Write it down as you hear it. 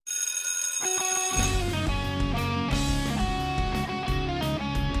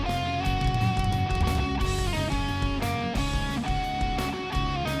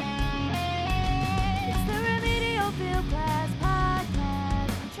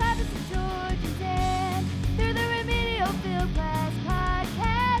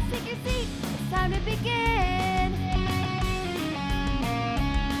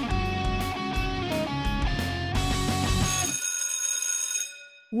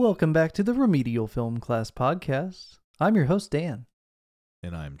Welcome back to the Remedial Film Class Podcast. I'm your host, Dan.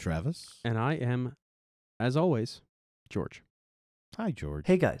 And I'm Travis. And I am, as always, George. Hi, George.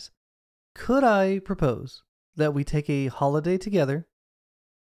 Hey guys, could I propose that we take a holiday together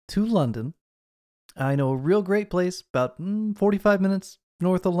to London? I know a real great place, about 45 minutes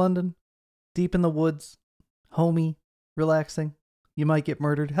north of London, deep in the woods, homey, relaxing. You might get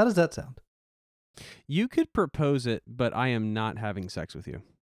murdered. How does that sound? You could propose it, but I am not having sex with you.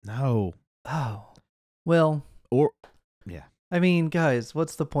 No. Oh, well. Or, yeah. I mean, guys,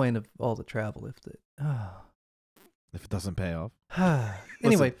 what's the point of all the travel if If it doesn't pay off.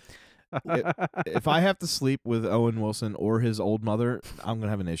 Anyway. If I have to sleep with Owen Wilson or his old mother, I'm going to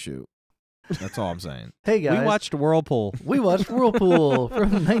have an issue. That's all I'm saying. Hey, guys. We watched Whirlpool. We watched Whirlpool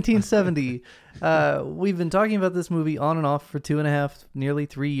from 1970. We've been talking about this movie on and off for 2.5, nearly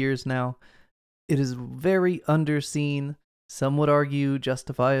 3 years now. It is very underseen. Some would argue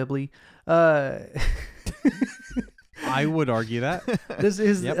justifiably. I would argue that. This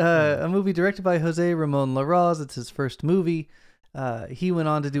is a movie directed by Jose Ramon Larraz. It's his first movie. He went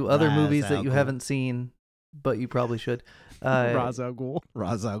on to do other movies that you haven't seen, but you probably should. Ra's al Ghul.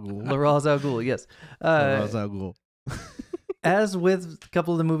 Ra's al Ghul. Ra's al Ghul, yes. Ra's al Ghul. As with a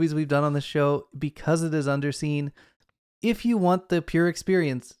couple of the movies we've done on the show, because it is underseen, if you want the pure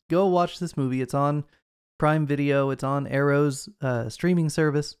experience, go watch this movie. It's on Prime Video. It's on Arrow's streaming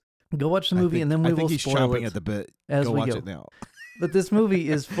service. Go watch the movie, and then we will he's spoil chomping it at the bit. as go we watch go. it now. But this movie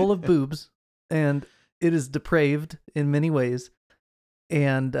is full of boobs, and it is depraved in many ways.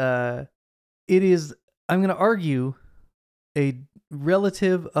 And it is, I'm going to argue, a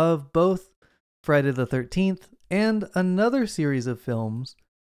relative of both Friday the 13th and another series of films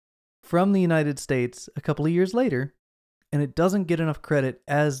from the United States a couple of years later. And it doesn't get enough credit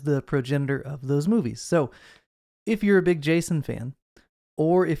as the progenitor of those movies. So if you're a big Jason fan,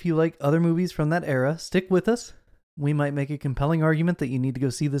 or if you like other movies from that era, stick with us. We might make a compelling argument that you need to go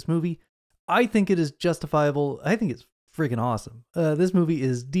see this movie. I think it is justifiable. I think it's freaking awesome. This movie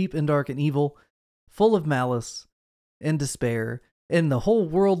is deep and dark and evil, full of malice and despair, and the whole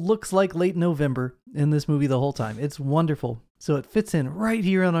world looks like late November in this movie the whole time. It's wonderful. So it fits in right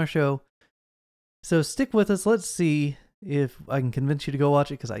here on our show. So stick with us. Let's see if I can convince you to go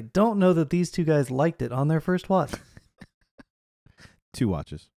watch it, because I don't know that these two guys liked it on their first watch. 2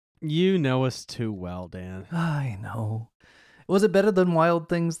 watches. You know us too well, Dan. I know. Was it better than Wild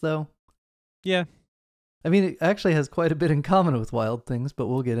Things, though? Yeah. I mean, it actually has quite a bit in common with Wild Things, but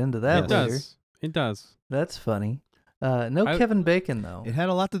we'll get into that later. It does. That's funny. No Kevin Bacon, though. It had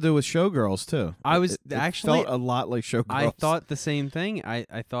a lot to do with Showgirls, too. It felt a lot like Showgirls. I thought the same thing.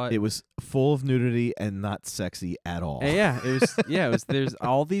 I thought it was full of nudity and not sexy at all. Yeah, it was. Yeah, it was. There's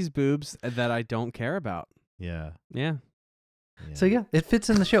all these boobs that I don't care about. Yeah. Yeah. So yeah, it fits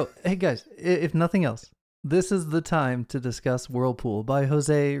in the show. Hey guys, if nothing else, this is the time to discuss Whirlpool by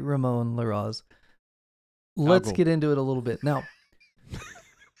Jose Ramon Larraz. Let's get into it a little bit. Now,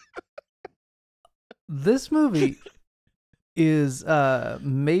 this movie is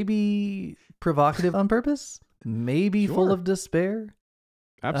maybe provocative on purpose, maybe full of despair.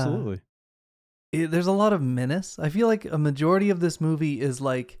 Absolutely. There's a lot of menace. I feel like a majority of this movie is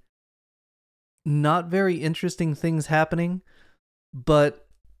like not very interesting things happening, but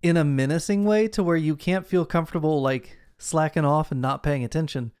in a menacing way to where you can't feel comfortable like slacking off and not paying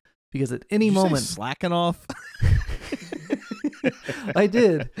attention, because at any moment slacking off. I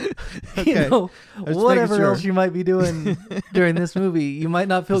did. Okay. You know, whatever else you might be doing during this movie, you might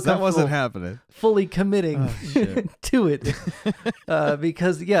not feel comfortable. That wasn't happening. Fully committing to it,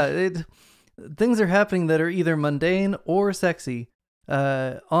 because things are happening that are either mundane or sexy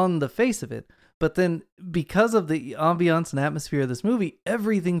on the face of it. But then, because of the ambiance and atmosphere of this movie,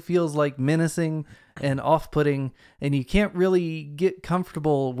 everything feels like menacing and off-putting, and you can't really get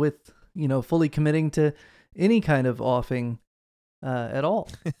comfortable with, fully committing to any kind of offing at all,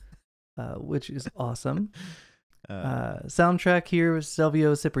 which is awesome. Soundtrack here is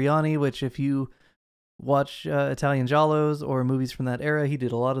Silvio Cipriani, which if you watch Italian Giallos or movies from that era, he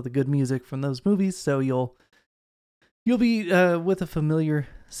did a lot of the good music from those movies, so you'll be with a familiar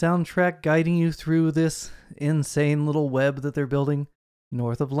soundtrack guiding you through this insane little web that they're building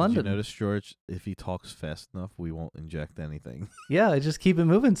north of London. Did you notice, George, if he talks fast enough, we won't inject anything. Yeah, I just keep it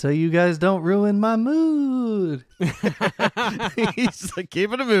moving so you guys don't ruin my mood. He's like,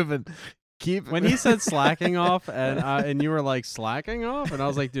 keep it moving. When he said slacking off, and you were like, slacking off? And I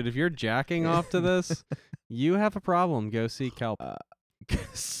was like, dude, if you're jacking off to this, you have a problem. Go seek help.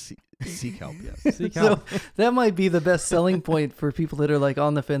 Seek help, yes. Seek help. So that might be the best selling point for people that are like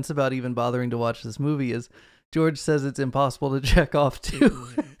on the fence about even bothering to watch this movie is George says it's impossible to check off to.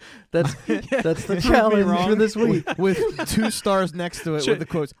 That's the Prove me challenge for wrong. this week. with 2 stars next to it with the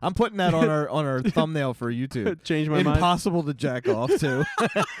quotes. I'm putting that on our thumbnail for YouTube. Change my mind. Impossible to jack off to.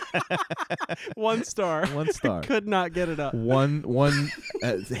 1 star. 1 star. Could not get it up. One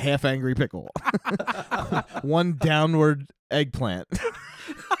half angry pickle. 1 downward eggplant.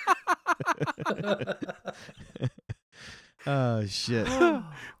 Oh shit.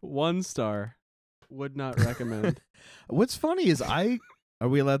 1 star. Would not recommend. What's funny is are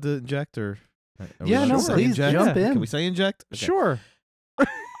we allowed to inject or? Are we Yeah, allowed no, to say please inject? jump in. Can we say inject? Okay. Sure.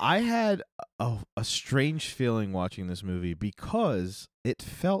 I had a strange feeling watching this movie because it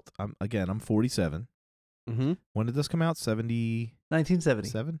felt. I'm 47. Mm-hmm. When did this come out? 70.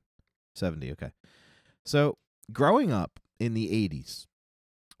 1970. 70. Okay. So growing up in the 80s,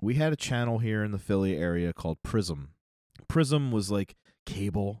 we had a channel here in the Philly area called Prism. Prism was like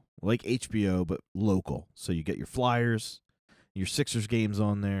cable, like HBO, but local. So you get your Flyers, your Sixers games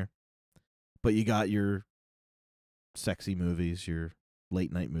on there, but you got your sexy movies, your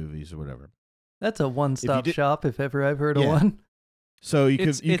late night movies or whatever. That's a one-stop did- shop if ever I've heard of Yeah. one. So you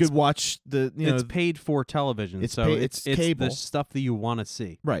It's could watch the it's paid for television, it's so pay- it's it's cable. the stuff that you want to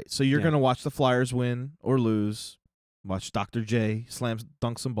see. right. So you're Yeah. gonna watch the Flyers win or lose, watch Dr. J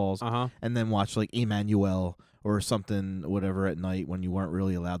dunk some balls, Uh huh. and then watch like Emmanuel or something whatever at night when you weren't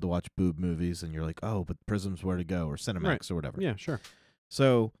really allowed to watch boob movies, and you're like, oh, but Prism's where to go or Cinemax Right. or whatever. Yeah, sure.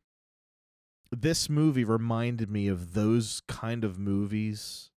 So this movie reminded me of those kind of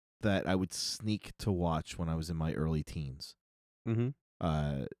movies that I would sneak to watch when I was in my early teens. Mm-hmm.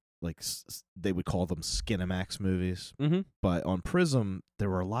 They would call them Skinemax movies, Mm-hmm. but on Prism there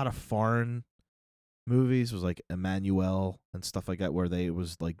were a lot of foreign movies. It was like Emmanuel and stuff like that, where it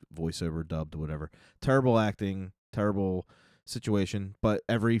was like voiceover dubbed or whatever. Terrible acting, terrible situation, but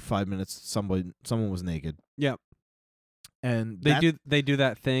every 5 minutes someone was naked. Yep. And They do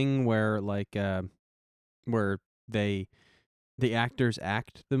that thing where where the actors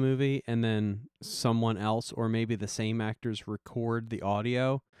act the movie and then someone else or maybe the same actors record the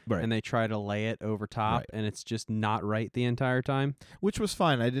audio right. and they try to lay it over top Right. and it's just not right the entire time. Which was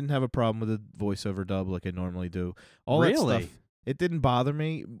fine. I didn't have a problem with the voiceover dub like I normally do. All that Really? stuff, it didn't bother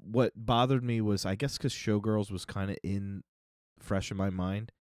me. What bothered me was, I guess, because Showgirls was kind of fresh in my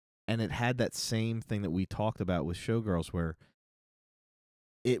mind, and it had that same thing that we talked about with Showgirls, where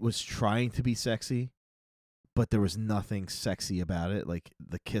it was trying to be sexy, but there was nothing sexy about it. Like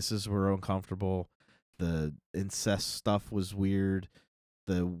the kisses were uncomfortable, the incest stuff was weird.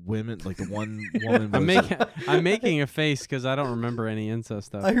 The women, like the one woman, was I'm making a face because I don't remember any incest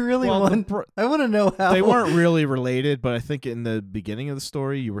stuff. I really Well, want. I want to know how they weren't really related, but I think in the beginning of the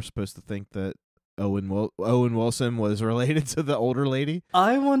story, you were supposed to think that Owen Wilson was related to the older lady.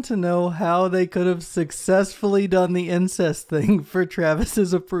 I want to know how they could have successfully done the incest thing for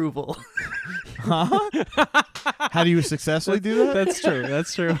Travis's approval. Huh? How do you successfully do that? That's true.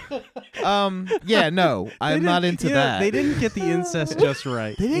 That's true. Yeah, no, I'm not into that. They didn't get the incest just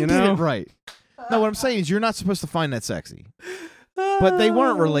right. They didn't you get know? it right. No, what I'm saying is you're not supposed to find that sexy. But they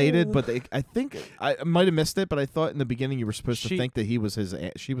weren't related. But I think I might have missed it. But I thought in the beginning you were supposed to think that she was his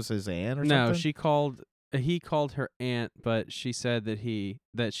aunt or something. No, he called her aunt, but she said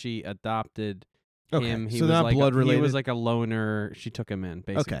that she adopted him. He so was they're not like blood related. He was like a loner. She took him in,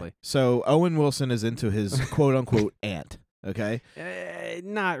 basically. Okay, so Owen Wilson is into his quote unquote aunt. Okay,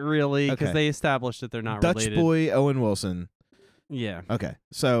 not really, because Okay. they established that they're not Dutch related. boy Owen Wilson. Yeah. Okay,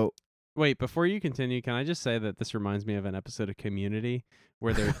 so Wait, before you continue, can I just say that this reminds me of an episode of Community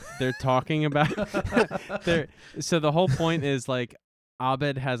where they're talking about so the whole point is like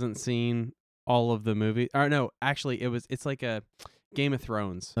Abed hasn't seen all of the movies. Or no, actually it's like a Game of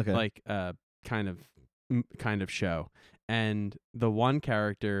Thrones like kind of show. And the one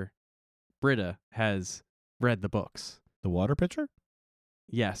character, Britta, has read the books. the water pitcher.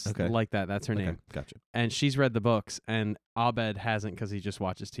 Yes, Okay. like that. That's her Okay, name. gotcha. And she's read the books, and Abed hasn't because he just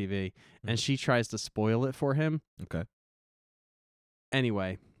watches TV. And she tries to spoil it for him. Okay.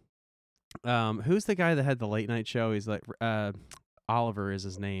 Anyway, who's the guy that had the late night show? He's like Oliver is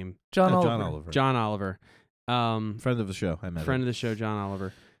his name. John Oliver. John Oliver. John Oliver. Friend of the show. I met Friend him. of the show, John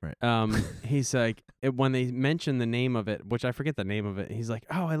Oliver. Right. He's like, when they mention the name of it, which I forget the name of it, he's like,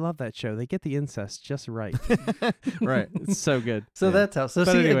 oh, I love that show. They get the incest just right. Right. It's so good. So Yeah. that's how. So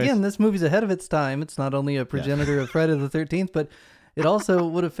But see, anyways. again, this movie's ahead of its time. It's not only a progenitor of Friday the 13th, but it also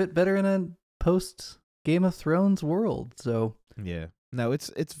would have fit better in a post Game of Thrones world. So Yeah. No, it's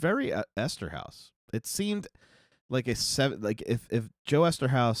very Esterhaus. It seemed like if Joe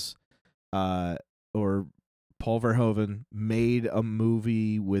Esterhaus or Paul Verhoeven made a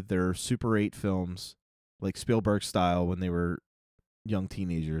movie with their Super 8 films, like Spielberg style, when they were young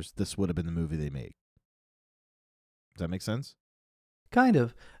teenagers, this would have been the movie they made. Does that make sense? Kind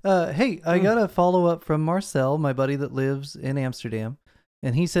of. Hey, I got a follow-up from Marcel, my buddy that lives in Amsterdam.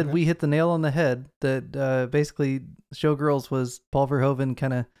 And he said we hit the nail on the head that basically Showgirls was Paul Verhoeven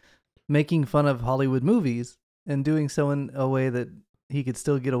kind of making fun of Hollywood movies and doing so in a way that he could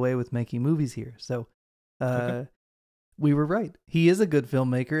still get away with making movies here. So we were right. He is a good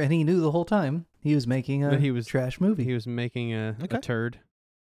filmmaker, and he knew the whole time he was making a trash movie. He was making a turd.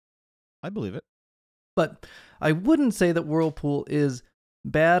 I believe it. But I wouldn't say that Whirlpool is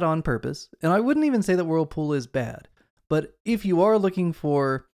bad on purpose, and I wouldn't even say that Whirlpool is bad. But if you are looking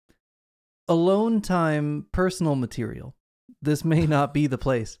for alone time personal material, this may not be the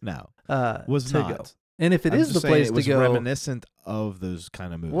place. No, was to not. Go. And if it is the place it was to go, reminiscent of those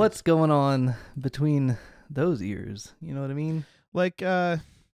kind of movies. What's going on between those ears? You know what I mean? Like, there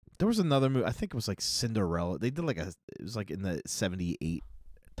was another movie. I think it was like Cinderella. They did it was like in the 78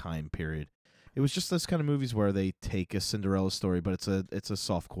 time period. It was just those kind of movies where they take a Cinderella story, but it's a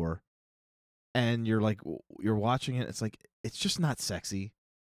softcore. And you're watching it, it's like, it's just not sexy.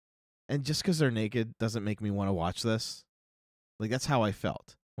 And just because they're naked doesn't make me want to watch this. Like, that's how I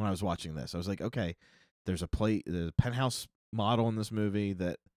felt when I was watching this. I was like, okay, there's a penthouse model in this movie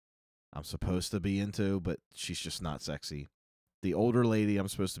that I'm supposed to be into, but she's just not sexy. The older lady I'm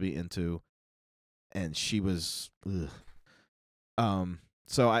supposed to be into, and she was,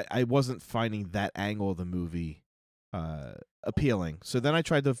 so I wasn't finding that angle of the movie appealing. So then I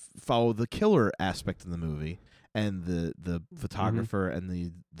tried to follow the killer aspect of the movie and the photographer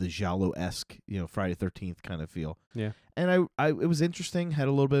and the giallo-esque, Friday 13th kind of feel. Yeah. And I it was interesting, had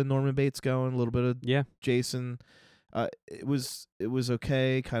a little bit of Norman Bates going, a little bit of Jason. It was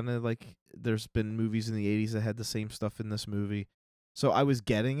okay, kind of like there's been movies in the 80s that had the same stuff in this movie. So I was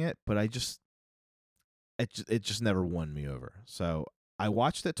getting it, but it just never won me over. So I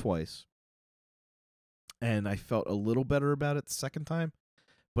watched it twice. And I felt a little better about it the second time,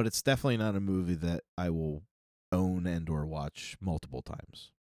 but it's definitely not a movie that I will own and or watch multiple times.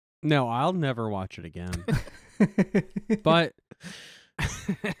 No, I'll never watch it again. But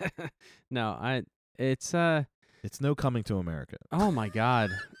no, it's no Coming to America. Oh my God,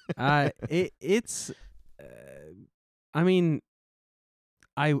 it's I mean,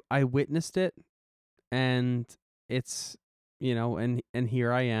 I witnessed it, and it's and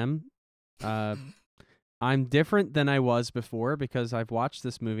here I am. I'm different than I was before because I've watched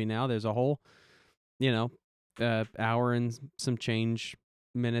this movie now. There's a whole, hour and some change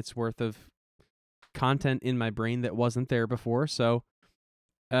minutes worth of content in my brain that wasn't there before. So,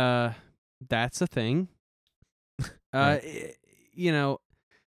 that's a thing. Right.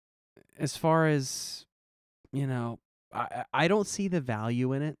 As far as, I don't see the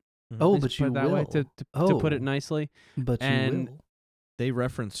value in it. Oh, but you that will. way, to put it nicely. But you will. They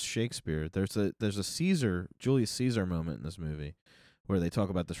reference Shakespeare. There's a Julius Caesar moment in this movie where they talk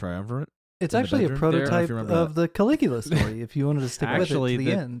about the triumvirate. It's actually a prototype of the Caligula story. If you wanted to stick with it to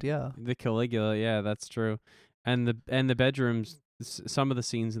the end, yeah. The Caligula, yeah, that's true. And the bedrooms, some of the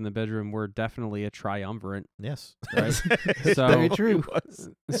scenes in the bedroom were definitely a triumvirate. Yes, right. So very true.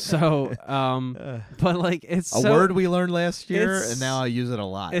 So, but like it's a word we learned last year, and now I use it a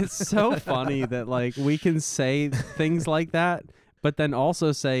lot. It's so funny that like we can say things like that, but then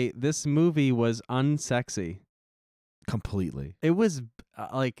also say this movie was unsexy. Completely. It was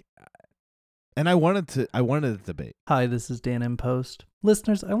and I wanted to debate. Hi, this is Dan in Post.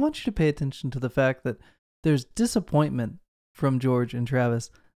 Listeners, I want you to pay attention to the fact that there's disappointment from George and Travis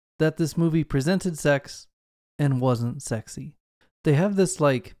that this movie presented sex and wasn't sexy. They have this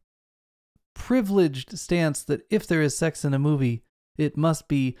privileged stance that if there is sex in a movie, it must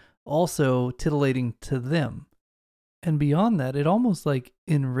be also titillating to them. And beyond that, it almost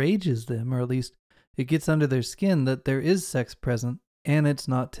enrages them, or at least it gets under their skin that there is sex present and it's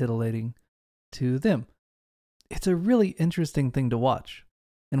not titillating to them. It's a really interesting thing to watch,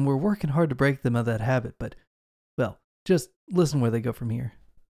 and we're working hard to break them of that habit, but, well, just listen where they go from here.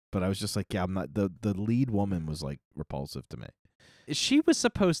 But I was just like, yeah, I'm not, the lead woman was repulsive to me. She was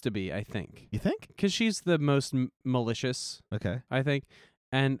supposed to be, I think. You think? Because she's the most malicious. Okay. I think.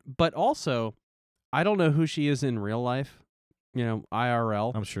 But also, I don't know who she is in real life,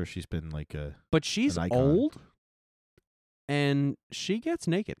 IRL. I'm sure she's been but she's old, and she gets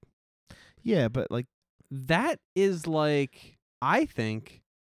naked. Yeah, but that is I think,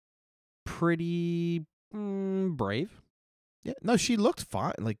 pretty brave. Yeah, no, she looked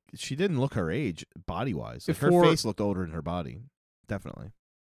fine. She didn't look her age body-wise. Her face looked older than her body, definitely.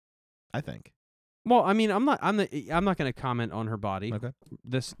 I think. Well, I mean, I'm not going to comment on her body. Okay.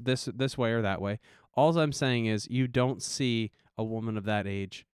 This way or that way. All I'm saying is you don't see a woman of that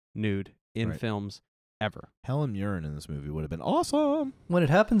age nude in Right. films ever. Helen Mirren in this movie would have been awesome. When it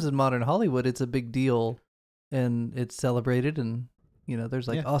happens in modern Hollywood, it's a big deal, and it's celebrated, and there's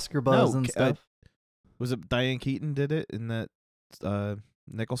like Yeah. Oscar buzz No, and stuff. Was it Diane Keaton did it in that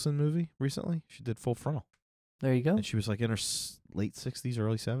Nicholson movie recently? She did Full Frontal. There you go. And she was like in her late 60s,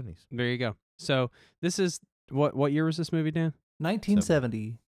 early 70s. There you go. So this is what year was this movie, Dan?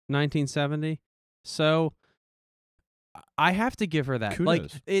 1970. 1970. So I have to give her that. Like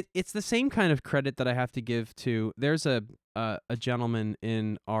Kudos. it's the same kind of credit that I have to give to. There's a gentleman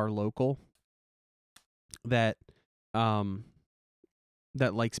in our local that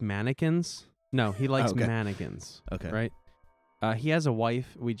likes mannequins. No, he likes okay. mannequins. Okay. Right? He has a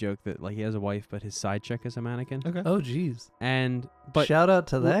wife. We joke that he has a wife, but his side chick is a mannequin. Okay. Oh, geez. But Shout out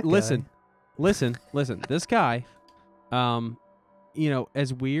to that guy. Listen. This guy,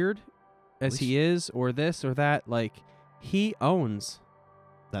 as weird as he is, or this or that, like he owns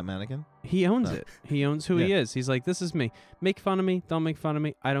That mannequin? He owns Oh. it. He owns who he is. He's like, this is me. Make fun of me. Don't make fun of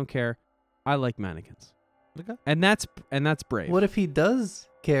me. I don't care. I like mannequins. Okay. And that's brave. What if he does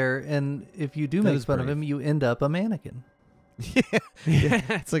care, and if you do That make is fun of brave. him, you end up a mannequin? Yeah.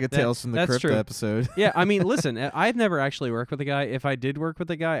 It's like a That- Tales from the that's Crypt true. episode. Yeah, I mean, listen, I've never actually worked with a guy. If I did work with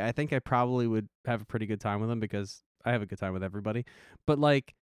a guy, I think I probably would have a pretty good time with him because I have a good time with everybody. But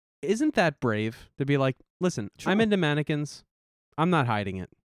like, isn't that brave to be like, listen, I'm Sure. into mannequins. I'm not hiding it.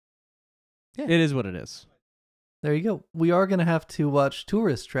 Yeah. It is what it is. There you go. We are going to have to watch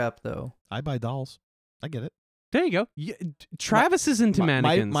Tourist Trap, though. I buy dolls. I get it. There you go. Travis is into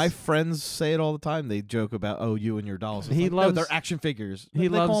mannequins. My friends say it all the time. They joke about, oh, you and your dolls. It's He like, no, loves- they're action figures. he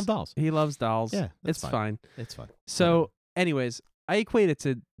they call loves- them dolls. He loves dolls. Yeah, that's it's fine. It's fine. So, anyways, I equate it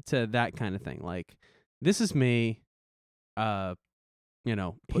to that kind of thing. Like, this is me. Putting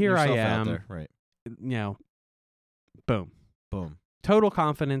Here I yourself out am. there. Right. Boom. Boom. Total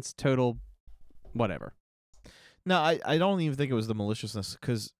confidence. Total, whatever. No, I don't even think it was the maliciousness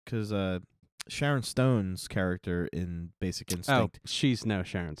because Sharon Stone's character in Basic Instinct. Oh, she's no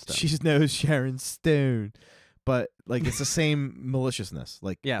Sharon Stone. She's no Sharon Stone, but like it's the same maliciousness.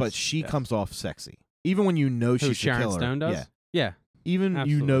 Like, Yes, but she yes. comes off sexy, even when you know Who, she's Sharon a killer. Stone does? Yeah, Yeah. even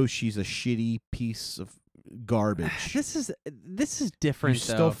Absolutely. you know she's a shitty piece of garbage. This is different. you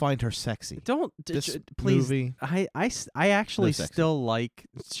still though. find her sexy. Don't This please. movie, I actually No sexy. still like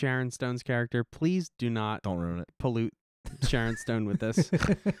Sharon Stone's character. Please do not don't ruin it. pollute Sharon Stone with this.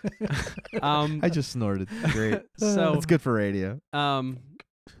 I just snorted. Great. So It's good for radio.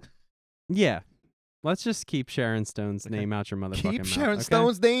 yeah. Let's just keep Sharon Stone's name out your motherfucking mouth. Keep Sharon okay?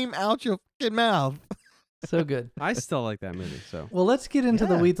 Stone's name out your fucking mouth. So good. I still like that movie. So Well, let's get into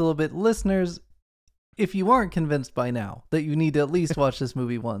the Yeah. weeds a little bit. Listeners, if you aren't convinced by now that you need to at least watch this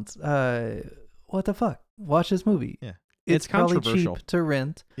movie once, what the fuck? Watch this movie. Yeah. It's probably controversial. cheap to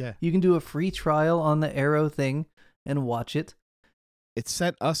rent. Yeah. You can do a free trial on the Arrow thing and watch it. It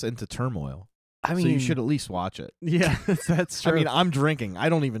sent us into turmoil. I mean, so you should at least watch it. yeah, that's true. I mean, I'm drinking. I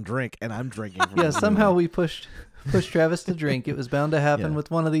don't even drink, and I'm drinking. From yeah, this somehow movie. we pushed Travis to drink. It was bound to happen Yeah. with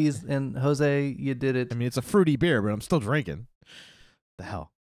one of these, and Jose, you did it. I mean, it's a fruity beer, but I'm still drinking. The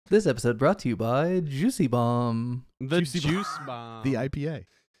hell? This episode brought to you by Juicy Bomb. the Juicy Juice Bomb. The IPA.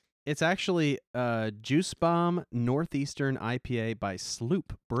 It's actually Juice Bomb Northeastern IPA by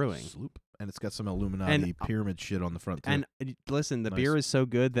Sloop Brewing. Sloop. And it's got some Illuminati And- pyramid shit on the front, too. And listen, the Nice. beer is so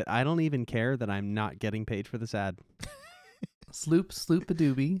good that I don't even care that I'm not getting paid for this ad.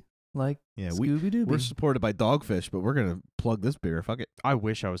 Sloop-a-doobie, like yeah, Scooby we're Dooby. supported by Dogfish, but we're going to plug this beer. Fuck it. I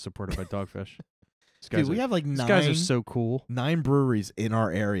wish I was supported by Dogfish. Dude, we have like these guys are nine so cool. breweries in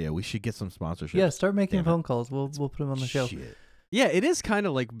our area. We should get some sponsorships. Yeah, start making Damn it. phone calls. We'll put them on the show. Shit. Yeah, it is kind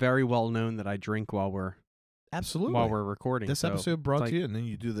of like very well known that I drink while we're Absolutely. recording. This so episode brought it's to you, and then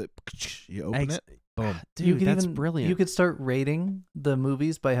you do the, you open ex- it, boom. Dude, could that's even, brilliant. You could start rating the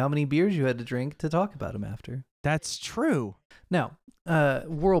movies by how many beers you had to drink to talk about them after. That's true. Now,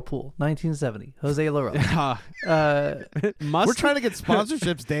 Whirlpool, 1970, Jose Laurel. Must We're trying to get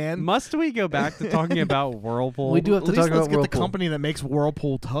sponsorships, Dan. Must we go back to talking about Whirlpool? We do have At to least talk let's about get Whirlpool. the company that makes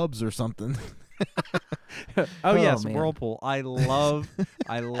Whirlpool tubs or something. Oh yes, man. Whirlpool. I love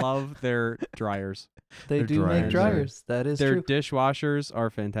their dryers. They They're do make dryers. dryers. That is Their true. dishwashers are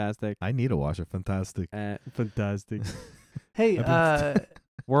fantastic. I need a washer. Fantastic. Fantastic. Hey,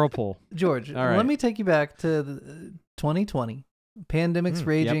 Whirlpool. George, All right. let me take you back to 2020. Pandemic's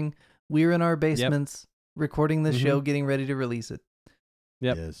raging. We're in our basements recording this show, getting ready to release it.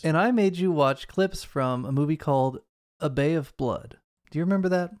 Yep. Yes. And I made you watch clips from a movie called A Bay of Blood. Do you remember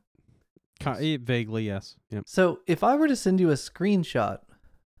that? Vaguely, yes. Yep. So if I were to send you a screenshot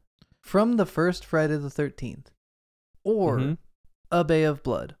from the first Friday the 13th, or Mhm. A Bay of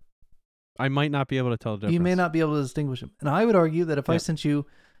Blood. I might not be able to tell the difference. You may not be able to distinguish them. And I would argue that if I Yep. sent you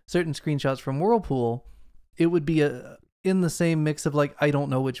certain screenshots from Whirlpool, it would be in the same mix of like, I don't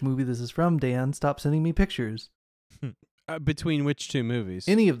know which movie this is from, Dan. Stop sending me pictures. Between which two movies?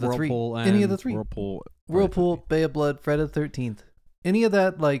 Any of the Whirlpool three. And Any of the three. Whirlpool. Bay of Blood, Friday the 13th. Any of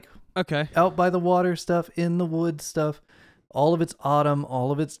that, like, Okay. out by the water stuff, in the woods stuff. All of it's autumn,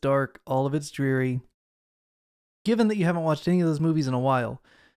 all of it's dark, all of it's dreary. Given that you haven't watched any of those movies in a while,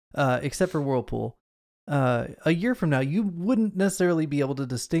 except for Whirlpool, a year from now, you wouldn't necessarily be able to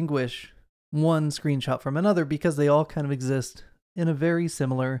distinguish one screenshot from another because they all kind of exist in a very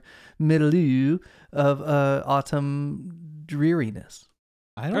similar milieu of autumn dreariness.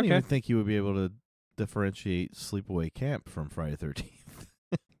 I don't Okay. even think you would be able to differentiate Sleepaway Camp from Friday the 13th.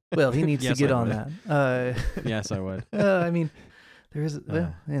 Well, he needs Yes, to get I on would. that. Yes, I would. I mean, there is.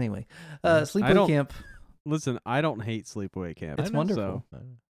 Well, anyway, Sleepaway don't- Camp. Listen, I don't hate Sleepaway Camp. It's wonderful.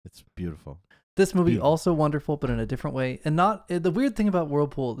 It's beautiful. This movie Beautiful. also wonderful, but in a different way. And not the weird thing about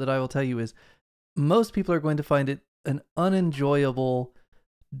Whirlpool that I will tell you is most people are going to find it an unenjoyable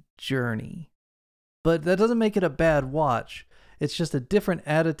journey. But that doesn't make it a bad watch. It's just a different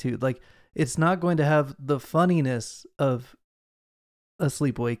attitude. Like, it's not going to have the funniness of a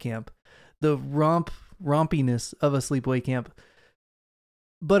Sleepaway Camp, the rompiness of a Sleepaway Camp.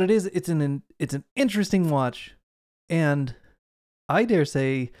 But it's an interesting watch, and I dare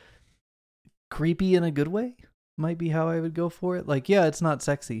say creepy in a good way might be how I would go for it. Like, yeah, it's not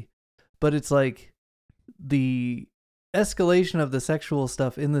sexy, but it's like the escalation of the sexual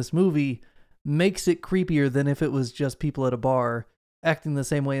stuff in this movie makes it creepier than if it was just people at a bar acting the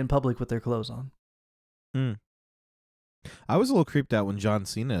same way in public with their clothes on. I was a little creeped out when John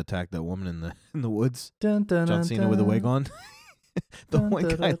Cena attacked that woman in the woods. Dun, dun, John dun, Cena with a wig dun. on. The Dun, one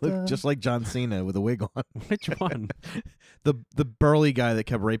dun, guy dun, looked dun. just like John Cena with a wig on. Which one? The burly guy that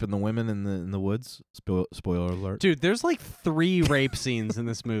kept raping the women in the woods. Spoiler alert. Dude, there's like 3 rape scenes in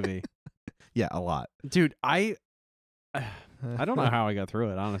this movie. Yeah, a lot. Dude, I don't know how I got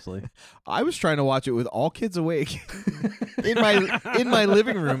through it, honestly. I was trying to watch it with all kids awake in my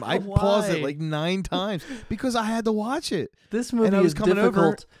living room. I paused it Why? like 9 times because I had to watch it. This And movie I was is coming over-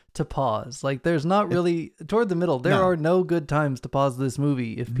 difficult to pause. Like, there's not really toward the middle. There No. are no good times to pause this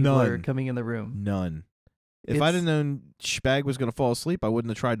movie if people are None. coming in the room. None. If It's- I'd have known Spag was going to fall asleep, I wouldn't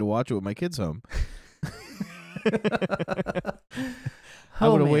have tried to watch it with my kids home. I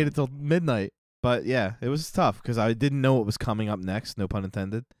Oh, would have man. waited till midnight. But yeah, it was tough because I didn't know what was coming up next. No pun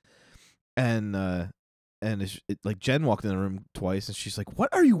intended. And like Jen walked in the room twice, and she's like, "What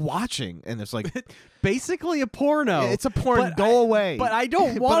are you watching?" And it's like, Basically a porno. "It's a porn. But Go away." But I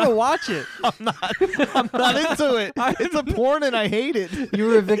don't But want to I- watch it. I'm not into it. It's a porn, and I hate it. You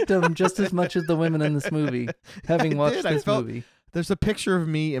were a victim just as much as the women in this movie, having I watched did. I this felt- movie. There's a picture of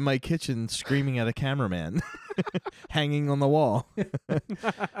me in my kitchen screaming at a cameraman, hanging on the wall.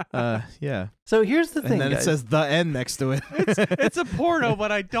 Yeah. So here's the thing, And then guys. it says "the end" next to it. It's a porno,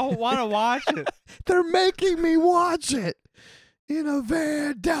 but I don't want to watch it. They're making me watch it in a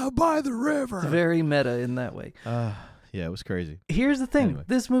van down by the river. It's very meta in that way. Yeah, it was crazy. Here's the thing. Anyway.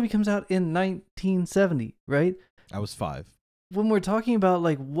 This movie comes out in 1970, right? I was 5. When we're talking about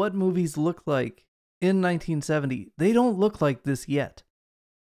like what movies look like in 1970, they don't look like this yet.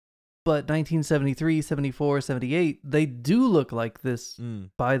 But 1973, 74, 78, they do look like this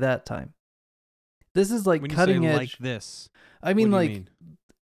by that time. This is like When you cutting say edge. like this, I mean, what do you like, mean?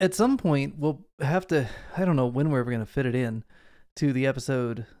 at some point we'll have to, I don't know when we're ever going to fit it in to the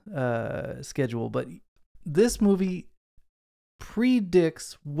episode schedule, but this movie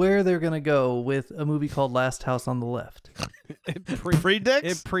predicts where they're going to go with a movie called Last House on the Left. It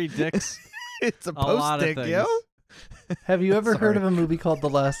Predicts? predicts It's a a lot of post-dick, things. yo. Have you ever heard Sorry. of a movie called The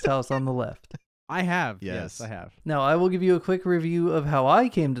Last House on the Left? I have. Yes. Yes, I have. Now, I will give you a quick review of how I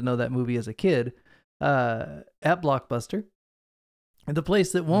came to know that movie as a kid at Blockbuster. The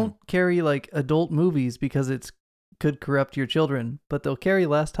place that won't carry like adult movies because it's could corrupt your children, but they'll carry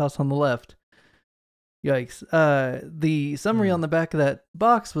Last House on the Left. Yikes. The summary on the back of that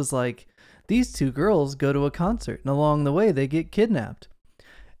box was like, these 2 girls go to a concert, and along the way they get kidnapped.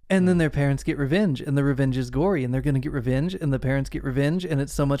 And then their parents get revenge, and the revenge is gory, and they're going to get revenge, and the parents get revenge, and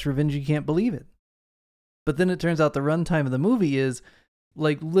it's so much revenge you can't believe it. But then it turns out the runtime of the movie is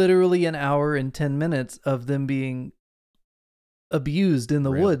like literally an hour and 10 minutes of them being abused in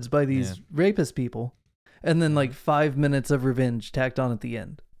the Real. woods by these rapist people. And then like 5 minutes of revenge tacked on at the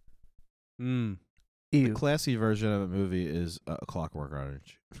end. Mm. The Ew. classy version of a movie is a Clockwork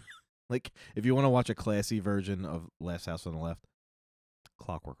Orange. Like, if you want to watch a classy version of Last House on the Left,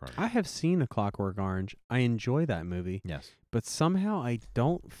 Clockwork Orange. I have seen A Clockwork Orange. I enjoy that movie, Yes. but somehow I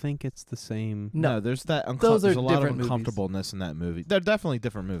don't think it's the same. No, there's that. those There's are a lot of different movies. uncomfortableness in that movie. They're definitely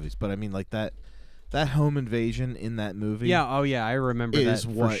different movies, but I mean, like that home invasion in that movie. Yeah, oh yeah, I remember is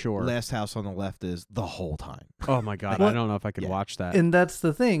that what for sure. Last House on the Left is the whole time. Oh my god, Well, I don't know if I could yeah. watch that. And that's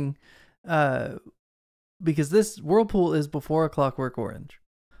the thing, because this Whirlpool is before A Clockwork Orange.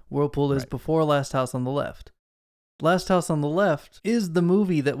 Whirlpool is Right. before Last House on the Left. Last House on the Left is the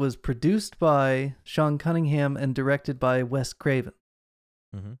movie that was produced by Sean Cunningham and directed by Wes Craven,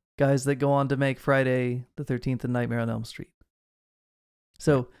 Mm-hmm. guys that go on to make Friday the 13th and Nightmare on Elm Street.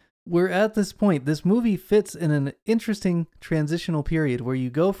 So we're at this point. This movie fits in an interesting transitional period where you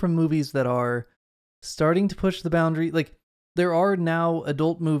go from movies that are starting to push the boundary. Like, there are now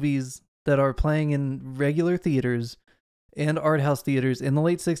adult movies that are playing in regular theaters and art house theaters in the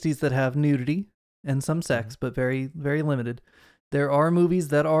late 60s that have nudity and some sex, but very, very limited. There are movies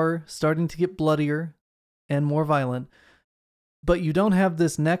that are starting to get bloodier and more violent, but you don't have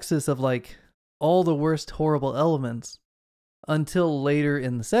this nexus of like all the worst horrible elements until later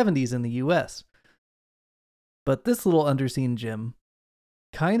in the 70s in the US. But this little underseen gem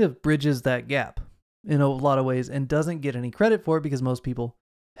kind of bridges that gap in a lot of ways and doesn't get any credit for it because most people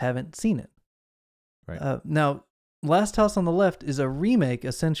haven't seen it. Right. Now, Last House on the Left is a remake,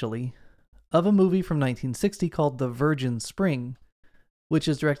 essentially, of a movie from 1960 called The Virgin Spring, which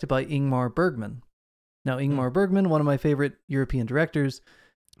is directed by Ingmar Bergman. Now, Ingmar Bergman, one of my favorite European directors,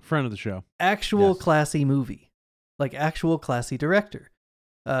 Friend of the show. actual Yes. classy movie, like actual classy director.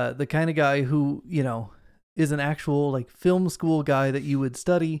 The kind of guy who, is an actual like film school guy that you would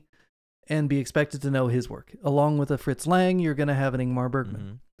study and be expected to know his work. Along with a Fritz Lang, you're going to have an Ingmar Bergman.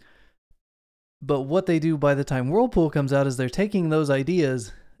 Mm-hmm. But what they do by the time Whirlpool comes out is they're taking those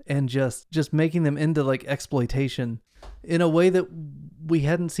ideas and just making them into like exploitation in a way that we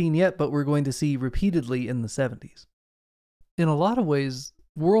hadn't seen yet, but we're going to see repeatedly in the 70s. In a lot of ways,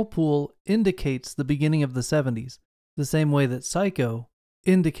 Whirlpool indicates the beginning of the 70s, the same way that Psycho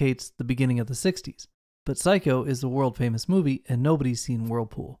indicates the beginning of the 60s. But Psycho is a world-famous movie, and nobody's seen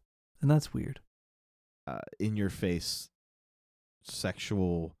Whirlpool. And that's weird. In your face,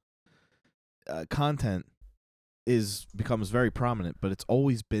 sexual content becomes very prominent, but it's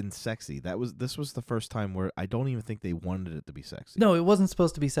always been sexy. This was the first time where I don't even think they wanted it to be sexy. No, it wasn't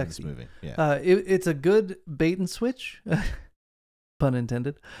supposed to be in this sexy. movie. Yeah. It's a good bait and switch, pun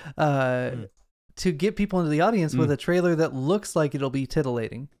intended, to get people into the audience with a trailer that looks like it'll be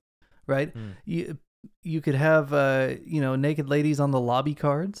titillating, right? You could have naked ladies on the lobby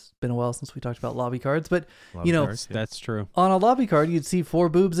cards. Been a while since we talked about lobby cards, but Cards, yeah. That's true. on a lobby card you'd see 4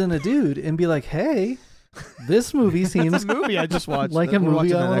 boobs and a dude and be like, hey, this movie seems That's a movie I just watched. like a We're movie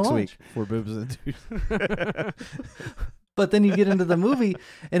watching I that wanna next watch. week. 4 boobs and a dude. But then you get into the movie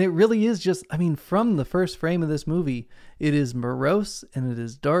and it really is just, from the first frame of this movie, it is morose and it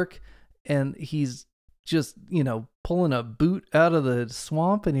is dark and he's just, pulling a boot out of the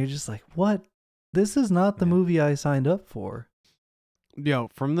swamp and you're just like, what? This is not the movie I signed up for. Yo,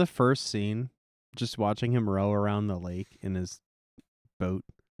 from the first scene, just watching him row around the lake in his boat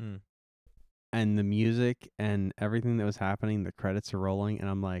and the music and everything that was happening, the credits are rolling, and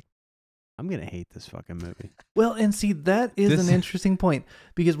I'm like, I'm going to hate this fucking movie. Well, and see, that is an interesting point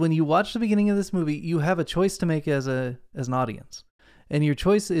because when you watch the beginning of this movie, you have a choice to make as an audience. And your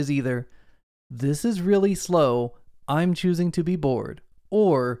choice is either, this is really slow, I'm choosing to be bored,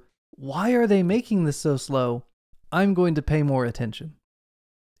 or why are they making this so slow? I'm going to pay more attention.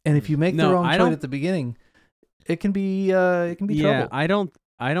 And if you make the wrong choice at the beginning, it can be trouble. I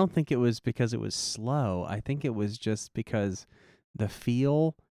don't think it was because it was slow. I think it was just because the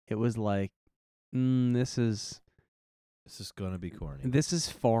feel. It was like, this is gonna be corny. This is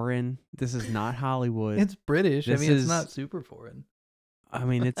foreign. This is not Hollywood. It's British. This it's is not super foreign.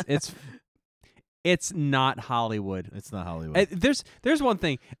 It's not Hollywood. It's not Hollywood. There's one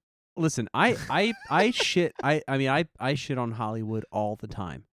thing. Listen, I shit. I shit on Hollywood all the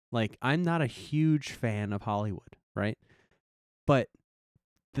time. Like, I'm not a huge fan of Hollywood, right? But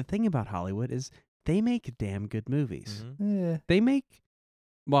the thing about Hollywood is they make damn good movies. Mm-hmm. Yeah. They make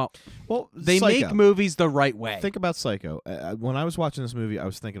they Psycho. make movies the right way. Think about Psycho. When I was watching this movie, I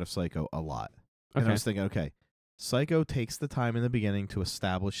was thinking of Psycho a lot. And I was thinking, okay, Psycho takes the time in the beginning to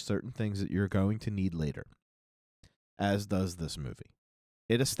establish certain things that you're going to need later, as does this movie.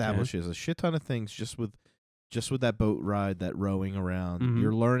 It establishes a shit ton of things just with that boat ride, that rowing around. Mm-hmm.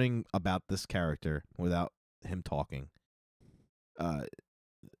 You're learning about this character without him talking.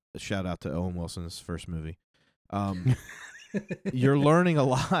 Shout out to Owen Wilson's first movie. You're learning a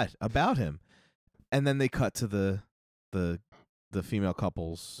lot about him. And then they cut to the the female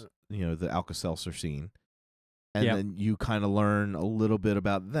couples, the Alka-Seltzer scene, and Yep. then you kind of learn a little bit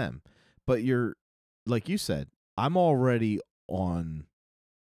about them. But you're, like you said, I'm already on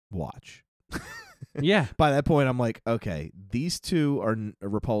watch. Yeah. By that point, I'm like, okay, these two are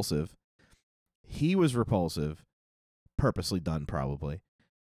repulsive. He was repulsive, purposely done probably.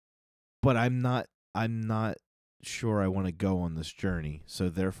 But I'm not sure I want to go on this journey. So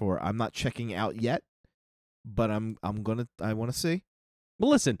therefore, I'm not checking out yet. But I want to see.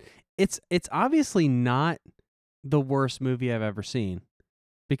 Well, listen, it's obviously not the worst movie I've ever seen,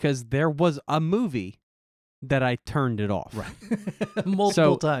 because there was a movie that I turned it off. Right.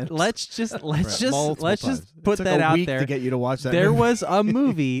 Multiple times. Let's just Multiple let's times. just put It took that a out week there. to get you to watch that. There movie. was a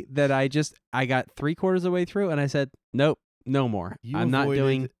movie that I got 3/4 of the way through, and I said, nope, no more. You I'm not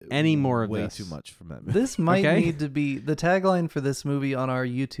doing avoided any more of way this. too much from that movie. This might Okay. need to be the tagline for this movie on our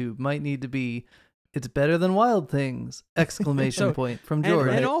YouTube. Might need to be, "It's better than Wild Things!" Exclamation point from George.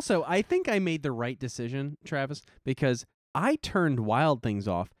 And also, I think I made the right decision, Travis, because I turned Wild Things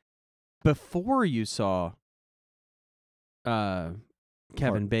off before you saw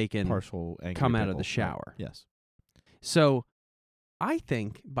Kevin Bacon Partial angry come out of pickle, the right. shower. Yes. So I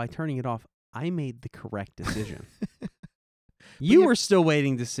think by turning it off, I made the correct decision. You were still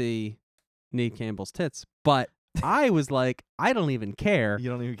waiting to see Neve Campbell's tits, but I was like, I don't even care. You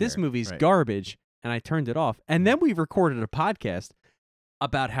don't even This care. movie's Right. garbage, and I turned it off. And then we recorded a podcast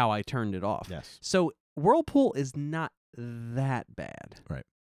about how I turned it off. Yes. So Whirlpool is not that bad. Right.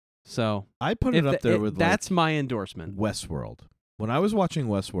 So I put it up there with that's my endorsement. Westworld. When I was watching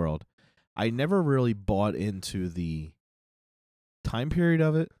Westworld, I never really bought into the time period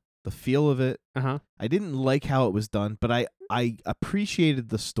of it, the feel of it. Uh-huh. I didn't like how it was done, but I appreciated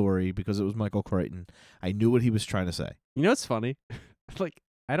the story because it was Michael Crichton. I knew what he was trying to say. You know what's funny? Like,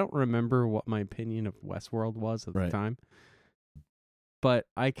 I don't remember what my opinion of Westworld was at the Right. time, but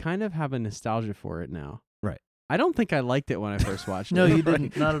I kind of have a nostalgia for it now. Right. I don't think I liked it when I first watched No, it. you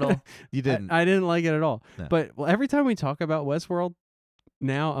didn't. Not at all. You didn't. I didn't like it at all. No. But every time we talk about Westworld,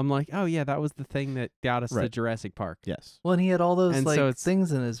 now I'm like, oh yeah, that was the thing that got us to Right. Jurassic Park. Yes. Well, and he had all those And like so it's-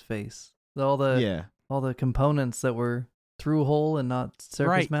 things in his face. All the components that were through hole and not surface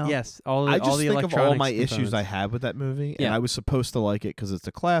Right? mount. Yes. All the I just the think of all my electronics issues I components. had with that movie, and Yeah. I was supposed to like it because it's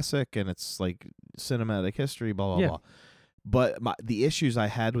a classic and it's like cinematic history, blah blah Yeah. blah. But the issues I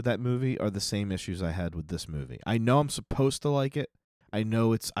had with that movie are the same issues I had with this movie. I know I'm supposed to like it. I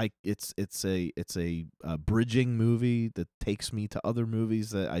know it's a bridging movie that takes me to other movies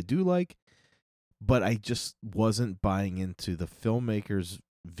that I do like, but I just wasn't buying into the filmmakers'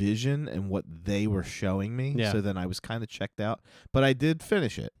 vision and what they were showing me. Yeah. So then I was kind of checked out. But I did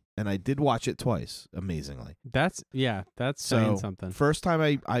finish it, and I did watch it twice, amazingly. That's saying So something. first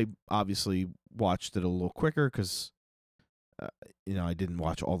time I obviously watched it a little quicker because I didn't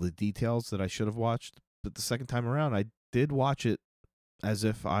watch all the details that I should have watched. But the second time around, I did watch it as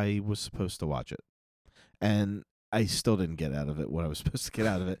if I was supposed to watch it, and I still didn't get out of it what I was supposed to get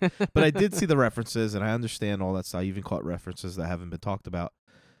out of it. But I did see the references, and I understand all that stuff. I even caught references that haven't been talked about.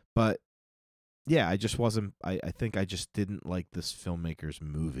 But yeah, I just wasn't. I think I just didn't like this filmmaker's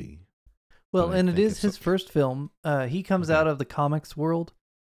movie. Well, But I and it think is it's his first film. He comes Okay. out of the comics world,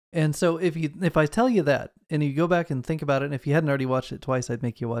 and so if I tell you that, and you go back and think about it, and if you hadn't already watched it twice, I'd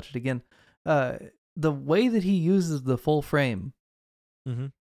make you watch it again. The way that he uses the full frame Mm-hmm.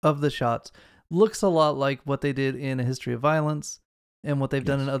 of the shots looks a lot like what they did in A History of Violence and what they've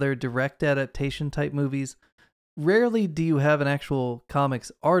done Yes. in other direct adaptation type movies. Rarely do you have an actual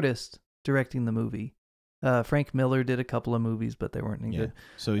comics artist directing the movie. Frank Miller did a couple of movies, but they weren't any Yeah. good.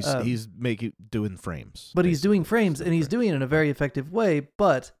 So he's doing frames, But he's doing basically. frames, Still and he's frames. doing it in a very effective way,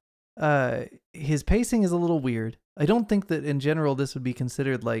 but his pacing is a little weird. I don't think that in general this would be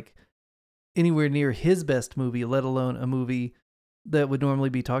considered like anywhere near his best movie, let alone a movie that would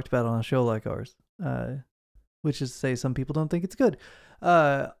normally be talked about on a show like ours, which is to say some people don't think it's good.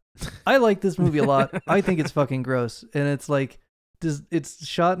 I like this movie a lot. I think it's fucking gross, and it's like it's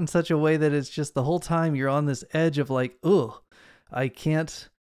shot in such a way that it's just the whole time you're on this edge of like, ugh, I can't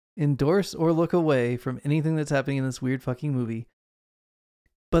endorse or look away from anything that's happening in this weird fucking movie.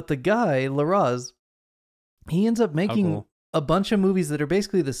 But the guy, Larraz, he ends up making cool. a bunch of movies that are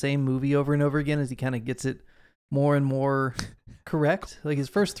basically the same movie over and over again as he kind of gets it more and more correct. Like his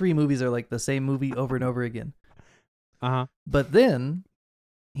first 3 movies are like the same movie over and over again. Uh-huh. But then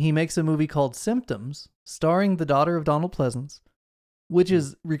he makes a movie called Symptoms, starring the daughter of Donald Pleasance, which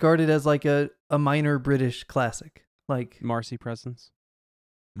is regarded as like a minor British classic. Like, Marcy Presence.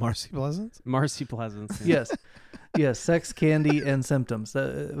 Marcy Pleasance. Marcy Pleasance. Yeah. yes, Sex, Candy, and Symptoms.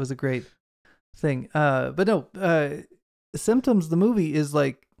 It was a great thing. But no, Symptoms, the movie, is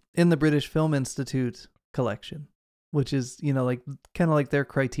like in the British Film Institute collection, which is, like kind of like their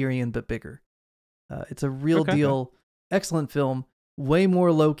Criterion, but bigger. It's a real deal, excellent film, way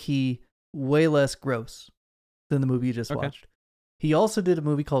more low key, way less gross than the movie you just watched. He also did a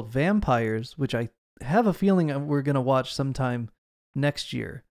movie called Vampires, which I have a feeling we're going to watch sometime next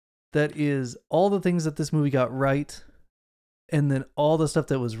year. That is all the things that this movie got right, and then all the stuff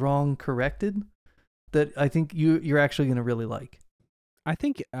that was wrong corrected, that I think you're actually going to really like. I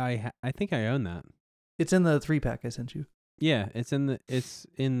think I own that. It's in the 3-pack I sent you. Yeah, it's in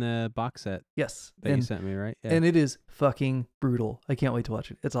the box set. Yes, that you sent me, right? Yeah. And it is fucking brutal. I can't wait to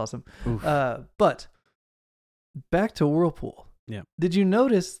watch it. It's awesome. But back to Whirlpool. Yeah. Did you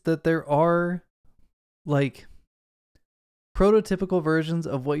notice that there are like prototypical versions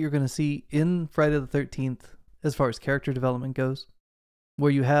of what you're going to see in Friday the 13th as far as character development goes,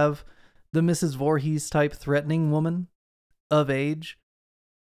 where you have the Mrs. Voorhees type threatening woman of age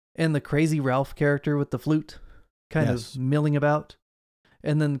and the crazy Ralph character with the flute kind of milling about,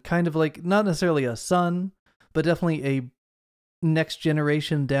 and then kind of like not necessarily a son, but definitely a next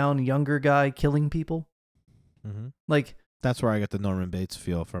generation down younger guy killing people. Mm-hmm. Like that's where I get the Norman Bates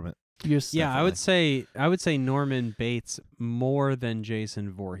feel from it. Yeah, I would say Norman Bates more than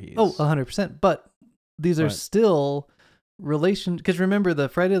Jason Voorhees. Oh, 100%. But these are still because remember the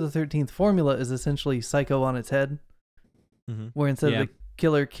Friday the 13th formula is essentially Psycho on its head, where instead of the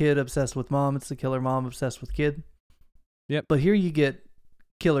killer kid obsessed with mom, it's the killer mom obsessed with kid. Yep. But here you get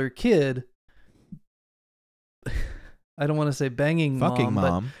killer kid. I don't want to say banging fucking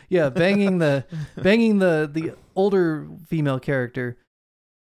mom. But yeah, banging the older female character.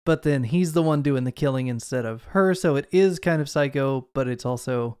 But then he's the one doing the killing instead of her, so it is kind of Psycho, but it's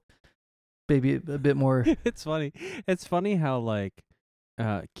also maybe a bit more. It's funny. It's funny how like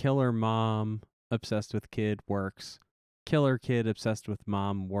killer mom obsessed with kid works. Killer kid obsessed with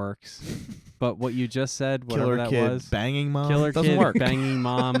mom works. But what you just said, whatever killer that kid was, banging mom killer doesn't kid work. banging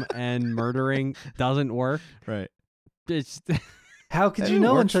mom and murdering doesn't work. Right. It's how could you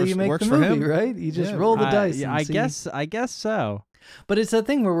know until you make the movie, right? You just roll the dice. Yeah, I guess so. But it's that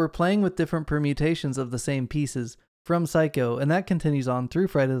thing where we're playing with different permutations of the same pieces from Psycho, and that continues on through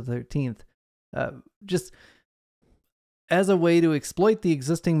Friday the 13th. Just as a way to exploit the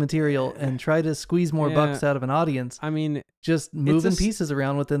existing material and try to squeeze more bucks out of an audience. I mean, just moving pieces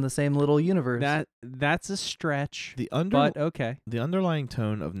around within the same little universe. That's a stretch. But okay. The underlying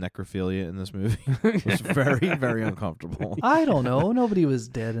tone of necrophilia in this movie was very, very uncomfortable. I don't know. Nobody was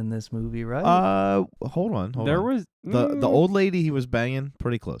dead in this movie, right? Hold on. There was the old lady he was banging,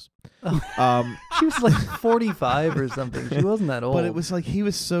 pretty close. She was like 45 or something. She wasn't that old. But it was like he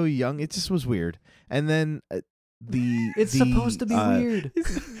was so young. It just was weird. And then it's supposed to be weird.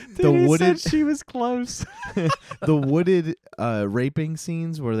 The wooded she was close. The wooded raping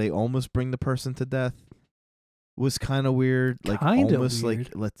scenes where they almost bring the person to death was kind of weird. Like kinda almost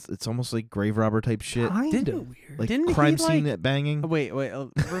weird. like it's almost like grave robber type shit. Kinda weird. Like Didn't crime he, scene like- at banging. Wait.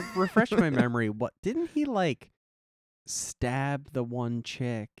 Refresh my memory. What didn't he like? Stab the one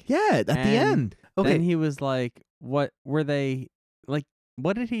chick. Yeah, at the end. Okay. Then he was like, "What were they like?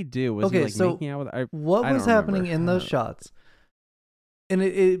 What did he do? Was he like making out with her? What I was don't happening remember. in those shots? And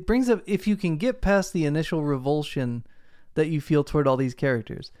it brings up, if you can get past the initial revulsion that you feel toward all these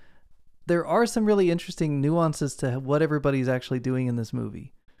characters, there are some really interesting nuances to what everybody's actually doing in this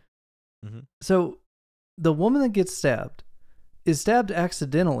movie. Mm-hmm. So the woman that gets stabbed is stabbed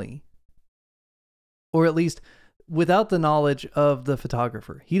accidentally, or at least without the knowledge of the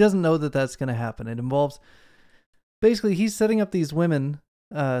photographer. He doesn't know that that's going to happen. It involves, basically, he's setting up these women.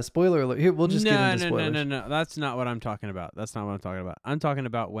 Spoiler alert. Here, we'll just get into spoilers. No. That's not what I'm talking about. I'm talking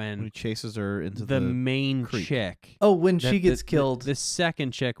about When he when chases her into the main creek. chick. Oh, when she gets killed. The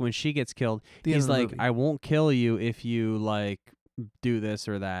second chick, when she gets killed, The end he's of the like, movie. "I won't kill you if you like do this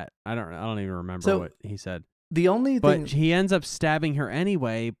or that." I don't even remember what he said. The only thing, But he ends up stabbing her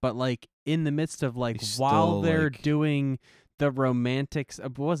anyway. But like in the midst of like He's while still, they're like- doing the romantics,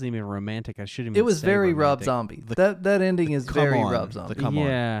 it wasn't even romantic. I shouldn't. it Even was say very Rob romantic. Zombie. The- That ending is come very on. Rob The Zombie. come on.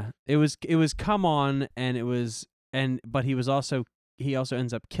 Yeah, it was come on, and it was but he also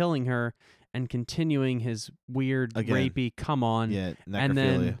ends up killing her and continuing his weird Again. rapey come on. Yeah, necrophilia. And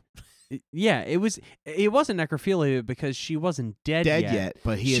then it wasn't necrophilia because she wasn't dead yet,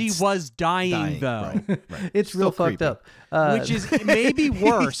 but she was dying though. Right. It's real Still fucked creepy. up. Which is maybe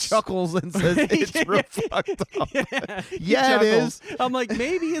worse. He chuckles and says it's real fucked up. He Yeah, it chuckles. is. I'm like,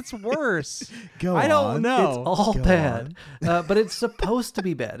 maybe it's worse. Go I don't on. know. It's all Go bad, but it's supposed to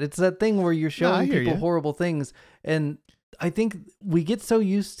be bad. It's that thing where you're I showing hear people you. horrible things, and I think we get so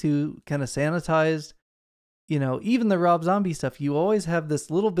used to kind of sanitized, even the Rob Zombie stuff, you always have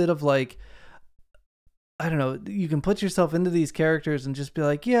this little bit of like, I don't know, you can put yourself into these characters and just be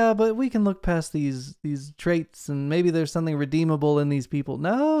like, yeah, but we can look past these traits and maybe there's something redeemable in these people.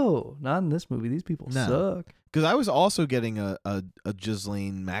 No, not in this movie. These people suck. Because I was also getting a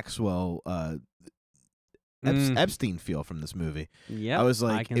Ghislaine Maxwell Epstein feel from this movie. Yeah, I was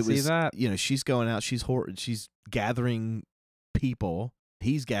like, I can see that. She's going out, she's gathering people.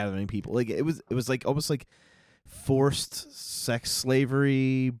 He's gathering people. Like it was like almost like forced sex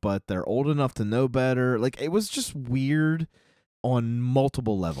slavery, but they're old enough to know better. Like it was just weird on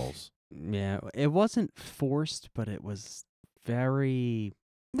multiple levels. Yeah, it wasn't forced, but it was very.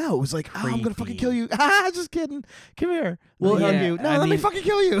 No, it was like, creepy. oh, I'm gonna fucking kill you. Just kidding. Come here. Well, Let me hug yeah, you. No, I let me mean- fucking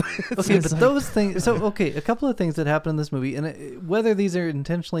kill you. Okay, but those things. So, okay, a couple of things that happen in this movie, and whether these are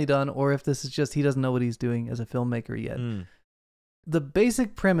intentionally done or if this is just he doesn't know what he's doing as a filmmaker yet. The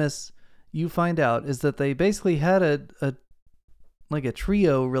basic premise you find out is that they basically had a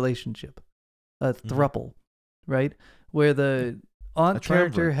trio relationship, a throuple, right? Where the aunt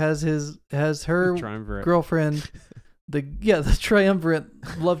character has her Triumvirate. girlfriend, the triumvirate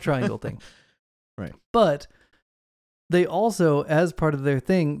love triangle thing, Right? But they also, as part of their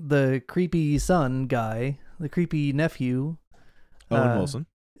thing, the creepy son guy, the creepy nephew,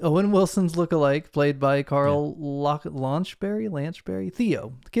 Owen Wilson's lookalike, played by Carl Lanchberry,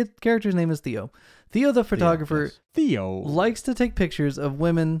 Theo. The character's name is Theo. Theo, the photographer, Theo likes to take pictures of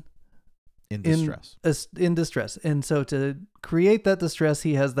women in distress. In distress, and so to create that distress,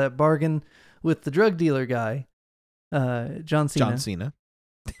 he has that bargain with the drug dealer guy, John Cena.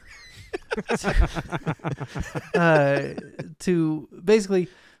 To basically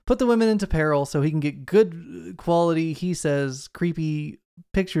put the women into peril so he can get good quality, he says, creepy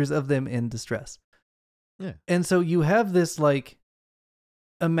pictures of them in distress. Yeah. And so you have this like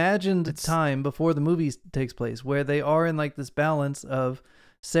imagined time before the movie takes place where they are in like this balance of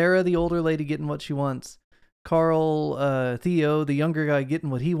Sarah, the older lady, getting what she wants, Carl, Theo, the younger guy, getting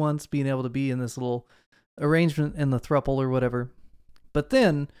what he wants, being able to be in this little arrangement in the throuple or whatever. But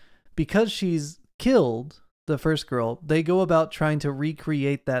then, because she's killed the first girl, they go about trying to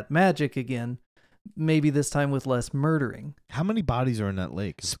recreate that magic again, maybe this time with less murdering. How many bodies are in that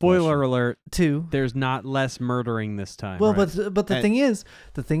lake? Spoiler alert: 2. There's not less murdering this time. Well, right? but the thing is,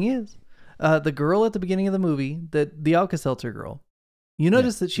 the girl at the beginning of the movie, the Alka-Seltzer girl, you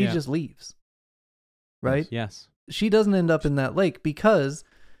notice that she just leaves, right? Yes. She doesn't end up in that lake because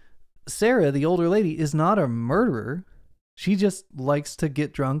Sarah, the older lady, is not a murderer. She just likes to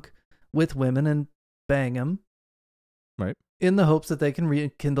get drunk with women and bang them. Right. In the hopes that they can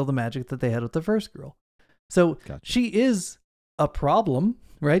rekindle the magic that they had with the first girl. So She is a problem,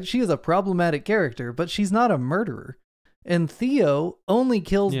 right? She is a problematic character, but she's not a murderer. And Theo only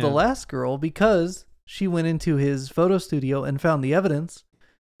kills the last girl because she went into his photo studio and found the evidence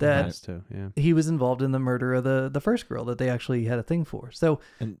that he was involved in the murder of the first girl that they actually had a thing for. So,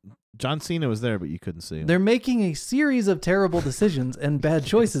 and John Cena was there, but you couldn't see him. They're making a series of terrible decisions and bad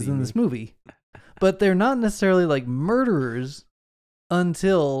choices in this movie, but they're not necessarily like murderers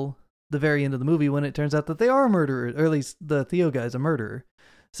until the very end of the movie when it turns out that they are murderers, or at least the Theo guy's a murderer.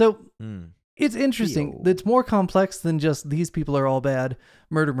 So it's interesting. Theo. It's more complex than just these people are all bad,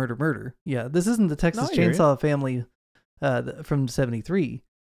 murder. Yeah, this isn't the Texas Chainsaw Family from 73,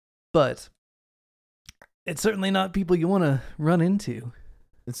 but it's certainly not people you want to run into.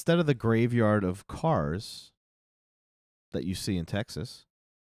 Instead of the graveyard of cars that you see in Texas,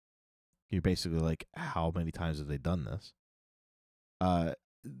 you're basically like, how many times have they done this?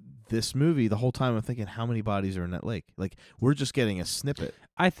 This movie, the whole time I'm thinking, how many bodies are in that lake? Like, we're just getting a snippet.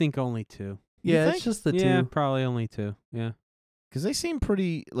 I think only 2. Yeah, it's just the 2. Yeah, probably only 2. Yeah. Because they seem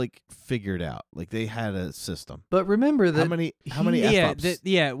pretty, like, figured out. Like, they had a system. But remember that... How many F-ups?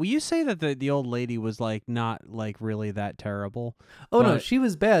 Well, you say that the old lady was, like, not, like, really that terrible. Oh, no, she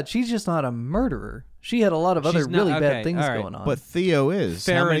was bad. She's just not a murderer. She had a lot of other really bad things going on. But Theo is.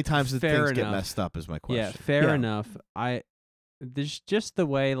 How many times did things get messed up is my question. Yeah, fair enough. There's just the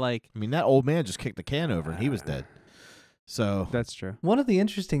way, like... I mean, that old man just kicked the can over and he was dead. So... That's true. One of the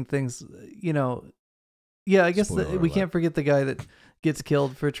interesting things, yeah, I guess we can't forget the guy that gets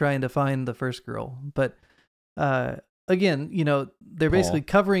killed for trying to find the first girl. But again, they're basically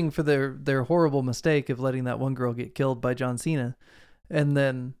covering for their horrible mistake of letting that one girl get killed by John Cena. And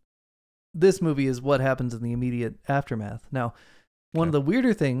then this movie is what happens in the immediate aftermath. Now, one of the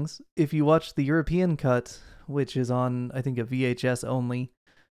weirder things, if you watch the European cut, which is on, I think, a VHS only,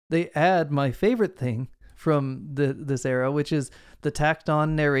 they add my favorite thing from this era, which is the tacked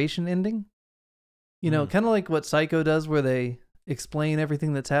on narration ending. Kind of like what Psycho does, where they explain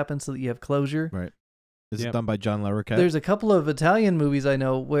everything that's happened so that you have closure. Right. Is it done by John Larroquette? There's a couple of Italian movies I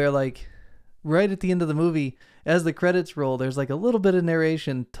know where, like, right at the end of the movie, as the credits roll, there's like a little bit of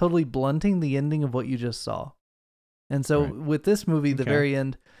narration totally blunting the ending of what you just saw. And so with this movie, the very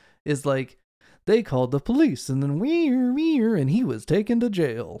end is like, they called the police and then weir, and he was taken to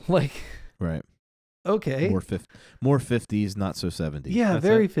jail. Like, right. Okay. More 50s, not so 70s. Yeah, That's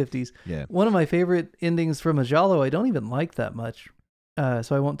very it. 50s. Yeah. One of my favorite endings from a giallo I don't even like that much, so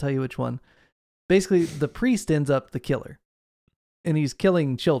I won't tell you which one. Basically, the priest ends up the killer, and he's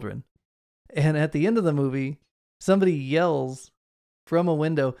killing children. And at the end of the movie, somebody yells from a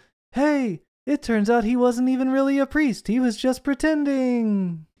window, "Hey, it turns out he wasn't even really a priest. He was just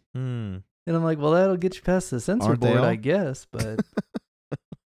pretending." And I'm like, well, that'll get you past the censor board, I guess, but...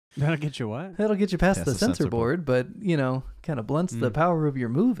 That'll get you what? That'll get you past the censor board, but, you know, kind of blunts the power of your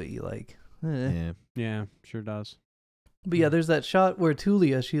movie. Like, Yeah, sure does. But yeah, there's that shot where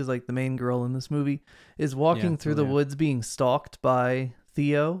Tulia, she's like the main girl in this movie, is walking through the woods being stalked by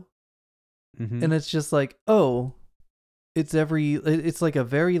Theo. Mm-hmm. And it's just like, oh, it's like a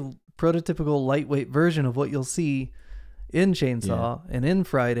very prototypical lightweight version of what you'll see in Chainsaw and in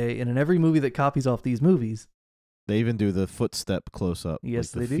Friday and in every movie that copies off these movies. They even do the footstep close up.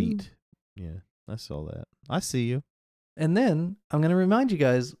 Yes, like the they feet. Do. Yeah, I saw that. I see you. And then I'm going to remind you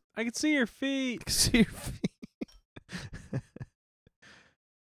guys. I can see your feet. See your feet.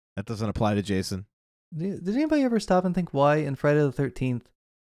 That doesn't apply to Jason. Did anybody ever stop and think why in Friday the 13th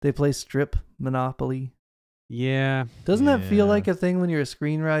they play strip Monopoly? Yeah. Doesn't that feel like a thing when you're a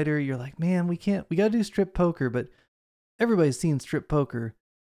screenwriter? You're like, man, we got to do strip poker, but everybody's seen strip poker.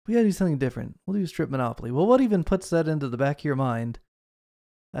 We got to do something different. We'll do strip Monopoly. Well, what even puts that into the back of your mind?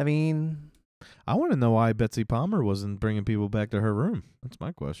 I mean... I want to know why Betsy Palmer wasn't bringing people back to her room. That's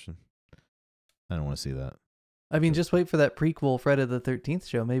my question. I don't want to see that. I mean, just wait for that prequel Friday the 13th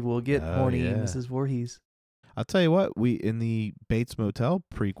show. Maybe we'll get horny Mrs. Voorhees. I'll tell you what, in the Bates Motel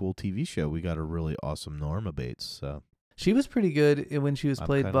prequel TV show, we got a really awesome Norma Bates. So she was pretty good when she was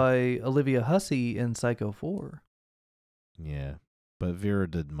played by Olivia Hussey in Psycho 4. Yeah, but Vera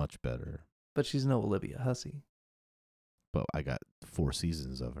did much better. But she's no Olivia Hussey. But I got 4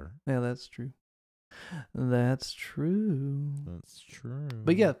 seasons of her. Yeah, that's true. That's true. That's true.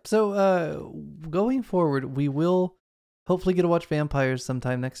 But yeah, so going forward, we will hopefully get to watch Vampires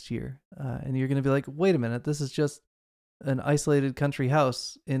sometime next year. And you're going to be like, wait a minute, this is just an isolated country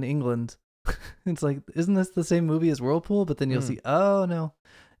house in England. It's like, isn't this the same movie as Whirlpool? But then you'll see, oh no,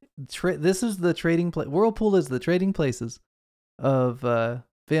 this is the trading place. Whirlpool is the trading places of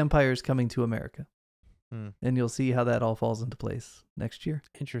vampires coming to America. And you'll see how that all falls into place next year.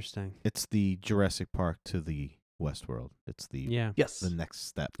 Interesting. It's the Jurassic Park to the Westworld. It's the the next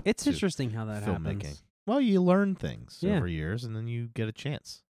step. It's interesting how that filmmaking happens. Well, you learn things over years, and then you get a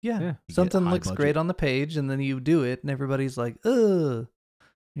chance. Yeah. Something looks great on the page, and then you do it, and everybody's like, ugh.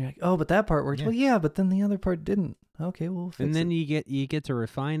 You're like, oh, but that part worked. Well, yeah, but then the other part didn't. Okay, we'll fix it. And then you get to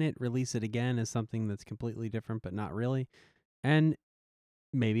refine it, release it again as something that's completely different, but not really. And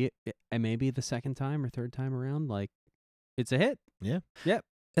maybe the second time or third time around, like, it's a hit. Yeah. Yep.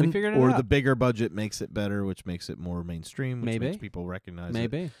 And we figured it out. Or the bigger budget makes it better, which makes it more mainstream, which makes people recognize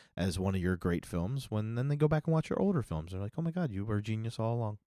it as one of your great films. When then they go back and watch your older films, they're like, "Oh my God, you were a genius all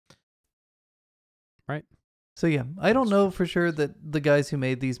along." Right. So yeah, I don't know for sure that the guys who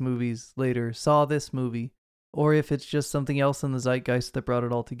made these movies later saw this movie, or if it's just something else in the zeitgeist that brought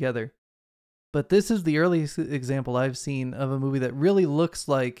it all together. But this is the earliest example I've seen of a movie that really looks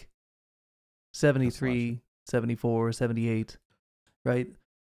like 73, 74, 78, right?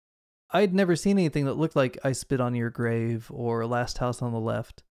 I'd never seen anything that looked like I Spit on Your Grave or Last House on the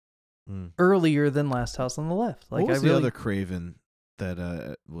Left earlier than Last House on the Left. Like, what was the other Craven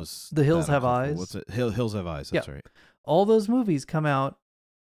that was... The Hills Have Eyes. What's it? Hills Have Eyes, that's right. All those movies come out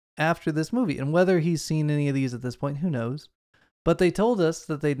after this movie. And whether he's seen any of these at this point, who knows? But they told us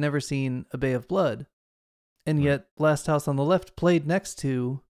that they'd never seen A Bay of Blood. And yet Last House on the Left played next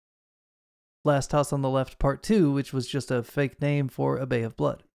to Last House on the Left Part 2, which was just a fake name for A Bay of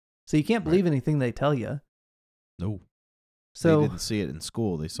Blood. So you can't believe anything they tell you. No. So they didn't see it in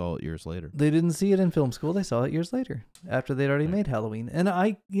school. They saw it years later. They didn't see it in film school. They saw it years later after they'd already made Halloween. And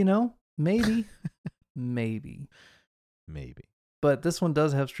maybe, maybe. But this one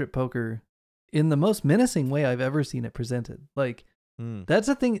does have strip poker in the most menacing way I've ever seen it presented. Like, that's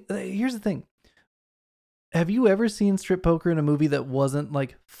the thing. Here's the thing. Have you ever seen strip poker in a movie that wasn't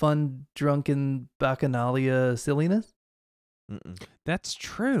like fun, drunken bacchanalia silliness? That's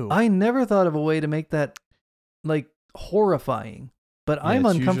true. I never thought of a way to make that like horrifying. But Yeah, I'm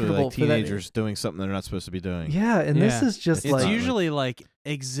it's usually uncomfortable like for that. teenagers doing something they're not supposed to be doing. Yeah, and this is just it's like usually like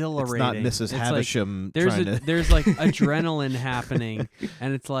exhilarating. It's not Mrs. It's like, Havisham there's trying to. there's like adrenaline happening,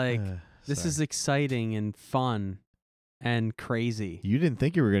 and it's like this Sorry. is exciting and fun and crazy. You didn't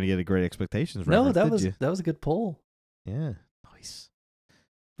think you were going to get a Great Expectations no, reference, did that was a good poll. you? Yeah. Nice.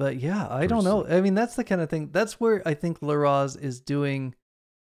 But yeah, I don't know. I mean, that's the kind of thing. That's where I think Laraz is doing.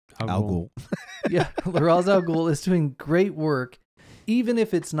 Al Ghul. Yeah, Laraz Al Ghul is doing great work, even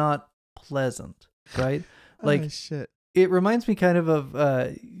if it's not pleasant, right? Like, shit. it reminds me kind of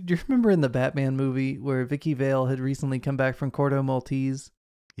do you remember in the Batman movie where Vicky Vale had recently come back from Corto Maltese?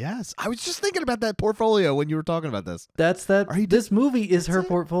 Yes. I was just thinking about that portfolio when you were talking about this. That's that. Are you This movie is her it?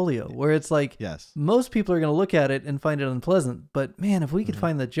 portfolio, where it's like Yes. most people are going to look at it and find it unpleasant. But man, if we could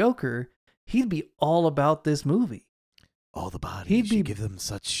find the Joker, he'd be all about this movie. All the bodies. He'd be- you give them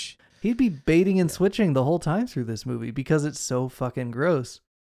such. He'd be baiting and switching the whole time through this movie because it's so fucking gross.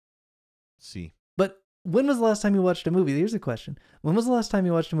 See. But when was the last time you watched a movie? Here's the question. When was the last time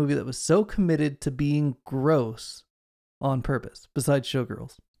you watched a movie that was so committed to being gross on purpose, besides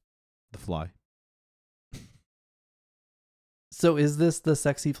Showgirls? The Fly. So is this the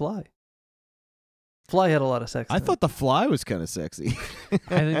sexy Fly? Fly had a lot of sex. I in it. thought The Fly was kind of sexy.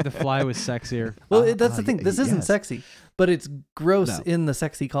 I think The Fly was sexier. Well, that's the thing. This isn't yes. sexy, but it's gross No. in the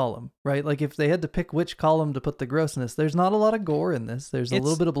sexy column, right? Like if they had to pick which column to put the grossness, there's not a lot of gore in this. There's a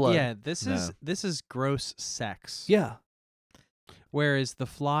little bit of blood. Yeah, this is gross sex. Yeah. Whereas The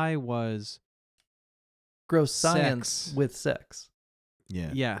Fly was Gross science Sex. with sex.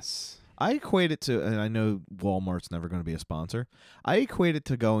 Yeah. yes. I equate it to, and I know Walmart's never going to be a sponsor. I equate it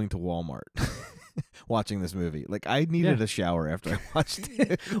to going to Walmart, watching this movie. Like I needed a shower after I watched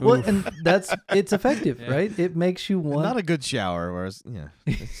it. Well, and it's effective, Yeah. right? It makes you want. Not a good shower, whereas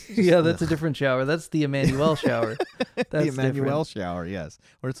it's just, Yeah, that's a different shower. That's the Emmanuel shower. the That's Emmanuel different. shower, yes,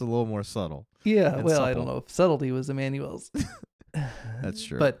 where it's a little more subtle. Yeah, and well, I supple. don't know if subtlety was Emmanuel's. That's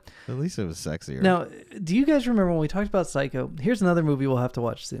true. But At least it was sexier. now, do you guys remember when we talked about Psycho? Here's another movie we'll have to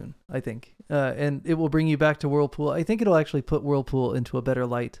watch soon, I think. And it will bring you back to Whirlpool. I think it'll actually put Whirlpool into a better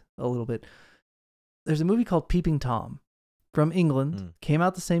light a little bit. There's a movie called Peeping Tom from England. Came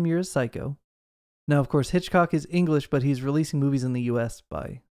out the same year as Psycho. Now, of course, Hitchcock is English, but he's releasing movies in the U.S.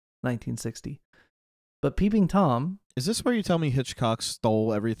 by 1960. But Peeping Tom... Is this where you tell me Hitchcock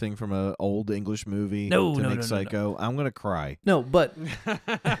stole everything from an old English movie to make Psycho? I'm going to cry. No, but...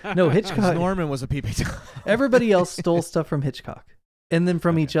 No, Hitchcock... Norman was a peeping Tom. Everybody else stole stuff from Hitchcock. And then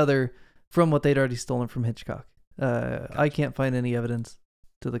from each other, from what they'd already stolen from Hitchcock. I can't find any evidence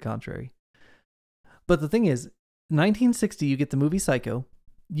to the contrary. But the thing is, 1960, you get the movie Psycho.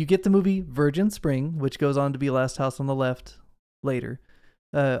 You get the movie Virgin Spring, which goes on to be Last House on the Left later.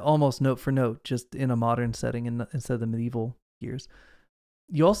 Almost note for note, just in a modern setting instead of the medieval years.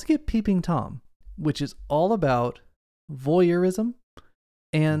 You also get Peeping Tom, which is all about voyeurism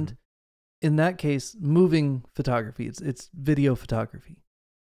and, in that case, moving photography. It's video photography.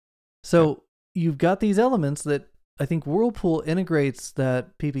 So you've got these elements that I think Whirlpool integrates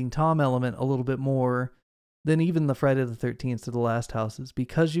that Peeping Tom element a little bit more than even the Friday the 13th to the Last Houses,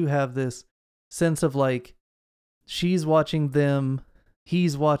 because you have this sense of like, she's watching them,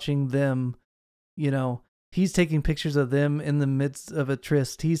 he's watching them, you know, he's taking pictures of them in the midst of a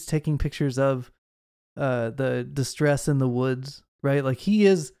tryst. He's taking pictures of the distress in the woods, right? Like he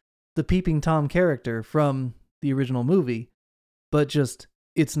is the Peeping Tom character from the original movie, but just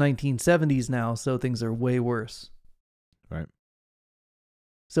it's 1970s now, so things are way worse. Right.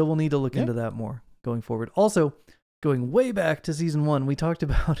 So we'll need to look into that more going forward. Also, going way back to season 1, we talked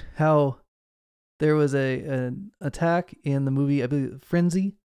about how there was an attack in the movie, I believe,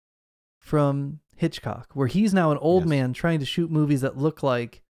 Frenzy from Hitchcock, where he's now an old man trying to shoot movies that look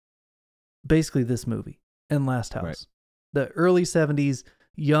like basically this movie and Last House. Right. The early 70s,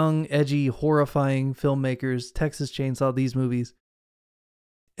 young, edgy, horrifying filmmakers, Texas Chainsaw, these movies.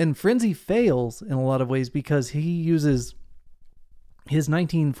 And Frenzy fails in a lot of ways because he uses his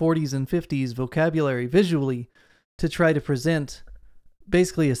 1940s and 50s vocabulary visually to try to present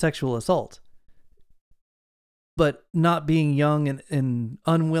basically a sexual assault. But not being young and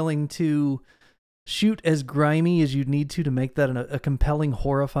unwilling to shoot as grimy as you'd need to make that a compelling,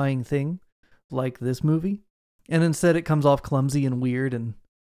 horrifying thing like this movie. And instead it comes off clumsy and weird and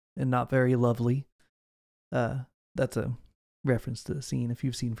not very lovely. That's a reference to the scene if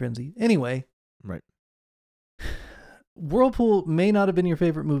you've seen Frenzy. Anyway. Right. Whirlpool may not have been your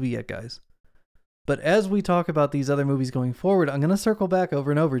favorite movie yet, guys. But as we talk about these other movies going forward, I'm going to circle back over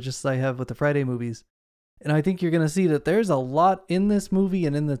and over just as I have with the Friday movies. And I think you're going to see that there's a lot in this movie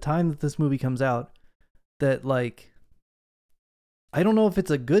and in the time that this movie comes out that, like, I don't know if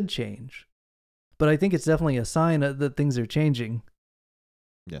it's a good change, but I think it's definitely a sign that things are changing.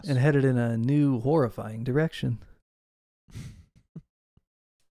 Yes. And headed in a new horrifying direction.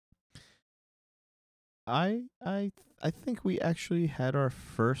 I think we actually had our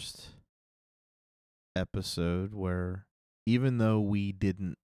first episode where, even though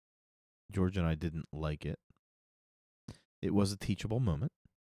George and I didn't like it, it was a teachable moment.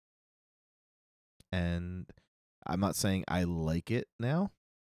 And I'm not saying I like it now,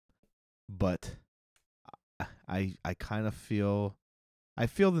 but I kind of feel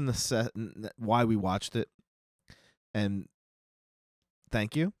why we watched it. And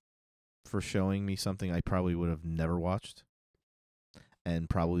thank you for showing me something I probably would have never watched and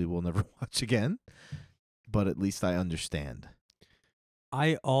probably will never watch again, but at least I understand.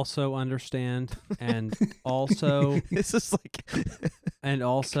 I also understand, and also this is like and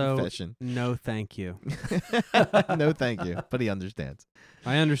also confession. No thank you. No thank you, but he understands.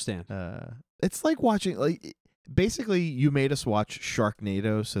 I understand. It's like watching, like, basically you made us watch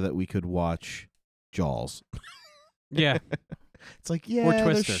Sharknado so that we could watch Jaws. Yeah. It's like, yeah, Or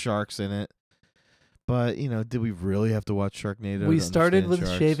there's Twister. sharks in it. But, did we really have to watch Sharknado? We to started understand with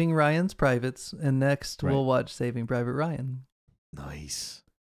sharks? Shaving Ryan's Privates, and next Right. we'll watch Saving Private Ryan. Nice.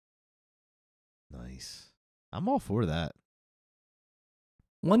 I'm all for that.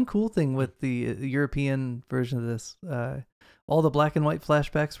 One cool thing with the European version of this, all the black and white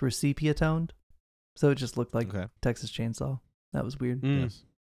flashbacks were sepia toned, so it just looked like Okay. Texas Chainsaw. That was weird. Mm. Yes.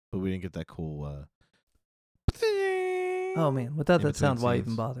 But we didn't get that cool Oh man, without in that sound, between why scenes.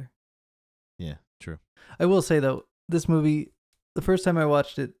 even bother? Yeah, true. I will say though, this movie, the first time I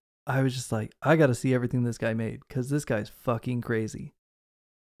watched it, I was just like, I got to see everything this guy made because this guy's fucking crazy.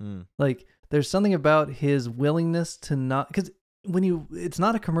 Like, there's something about his willingness to not, because it's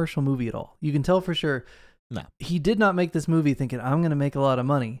not a commercial movie at all. You can tell for sure. No. He did not make this movie thinking, I'm going to make a lot of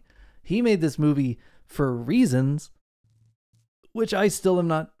money. He made this movie for reasons, which I still am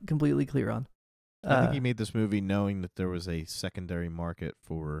not completely clear on. I think he made this movie knowing that there was a secondary market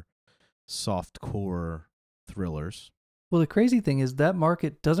for softcore thrillers. Well, the crazy thing is that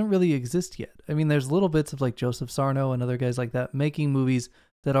market doesn't really exist yet. I mean, there's little bits of like Joseph Sarno and other guys like that making movies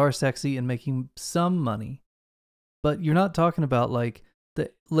that are sexy and making some money. But you're not talking about like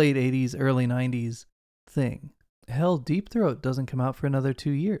the late 80s, early 90s thing. Hell, Deep Throat doesn't come out for another 2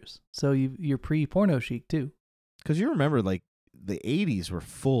 years. So you're pre-porno chic too. Because you remember, like, the 80s were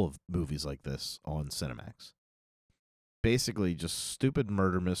full of movies like this on Cinemax. Basically just stupid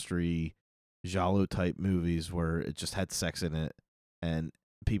murder mystery, giallo type movies where it just had sex in it. And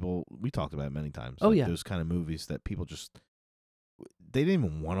people, we talked about it many times. Oh, yeah. Those kind of movies that people just, they didn't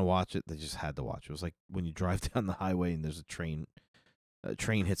even want to watch it. They just had to watch it. It was like when you drive down the highway and there's a train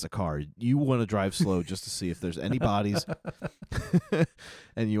hits a car. You want to drive slow just to see if there's any bodies.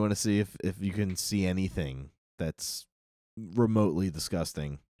 And you want to see if you can see anything that's remotely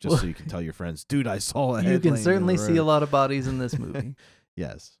disgusting, just so you can tell your friends, dude, I saw a head. You can laying certainly in the see a road." lot of bodies in this movie.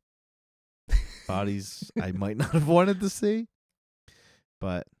 Yes. Bodies I might not have wanted to see.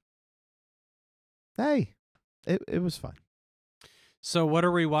 But hey, it was fun. So what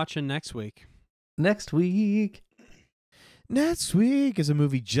are we watching next week? Next week. Next week is a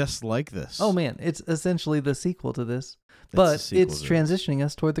movie just like this. Oh man, it's essentially the sequel to this, It's but the sequel it's to transitioning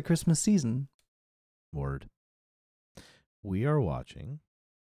us toward the Christmas season. Word. We are watching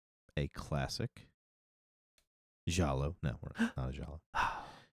a classic giallo. No, we're not a giallo.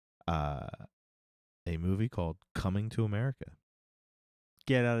 A movie called Coming to America.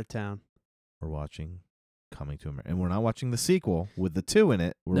 Get out of town. We're watching Coming to America. And we're not watching the sequel with the 2 in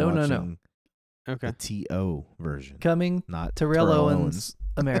it. We're No. watching Okay. the T.O. version. Coming Not to Terrell Terrell Owens. Owens,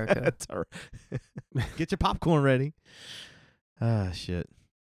 America. Get your popcorn ready. Shit.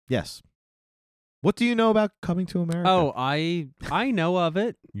 Yes. What do you know about Coming to America? Oh, I know of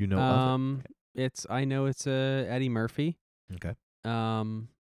it. You know of I know it's Eddie Murphy. it. Okay.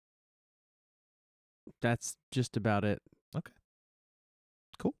 That's just about it. Okay.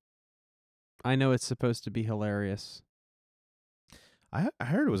 Cool. I know it's supposed to be hilarious. I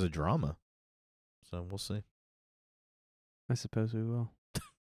heard it was a drama. So we'll see. I suppose we will.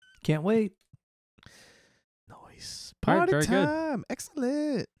 Nice. All right, Party very good. time.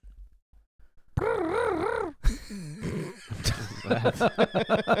 Excellent.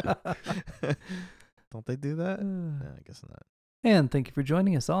 Don't they do that? No, I guess not. And thank you for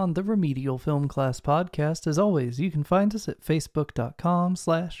joining us on the Remedial Film Class Podcast. As always, you can find us at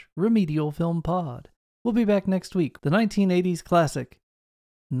facebook.com/remedialfilmpod. We'll be back next week. The 1980s classic,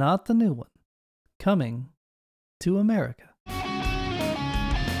 not the new one, Coming to America.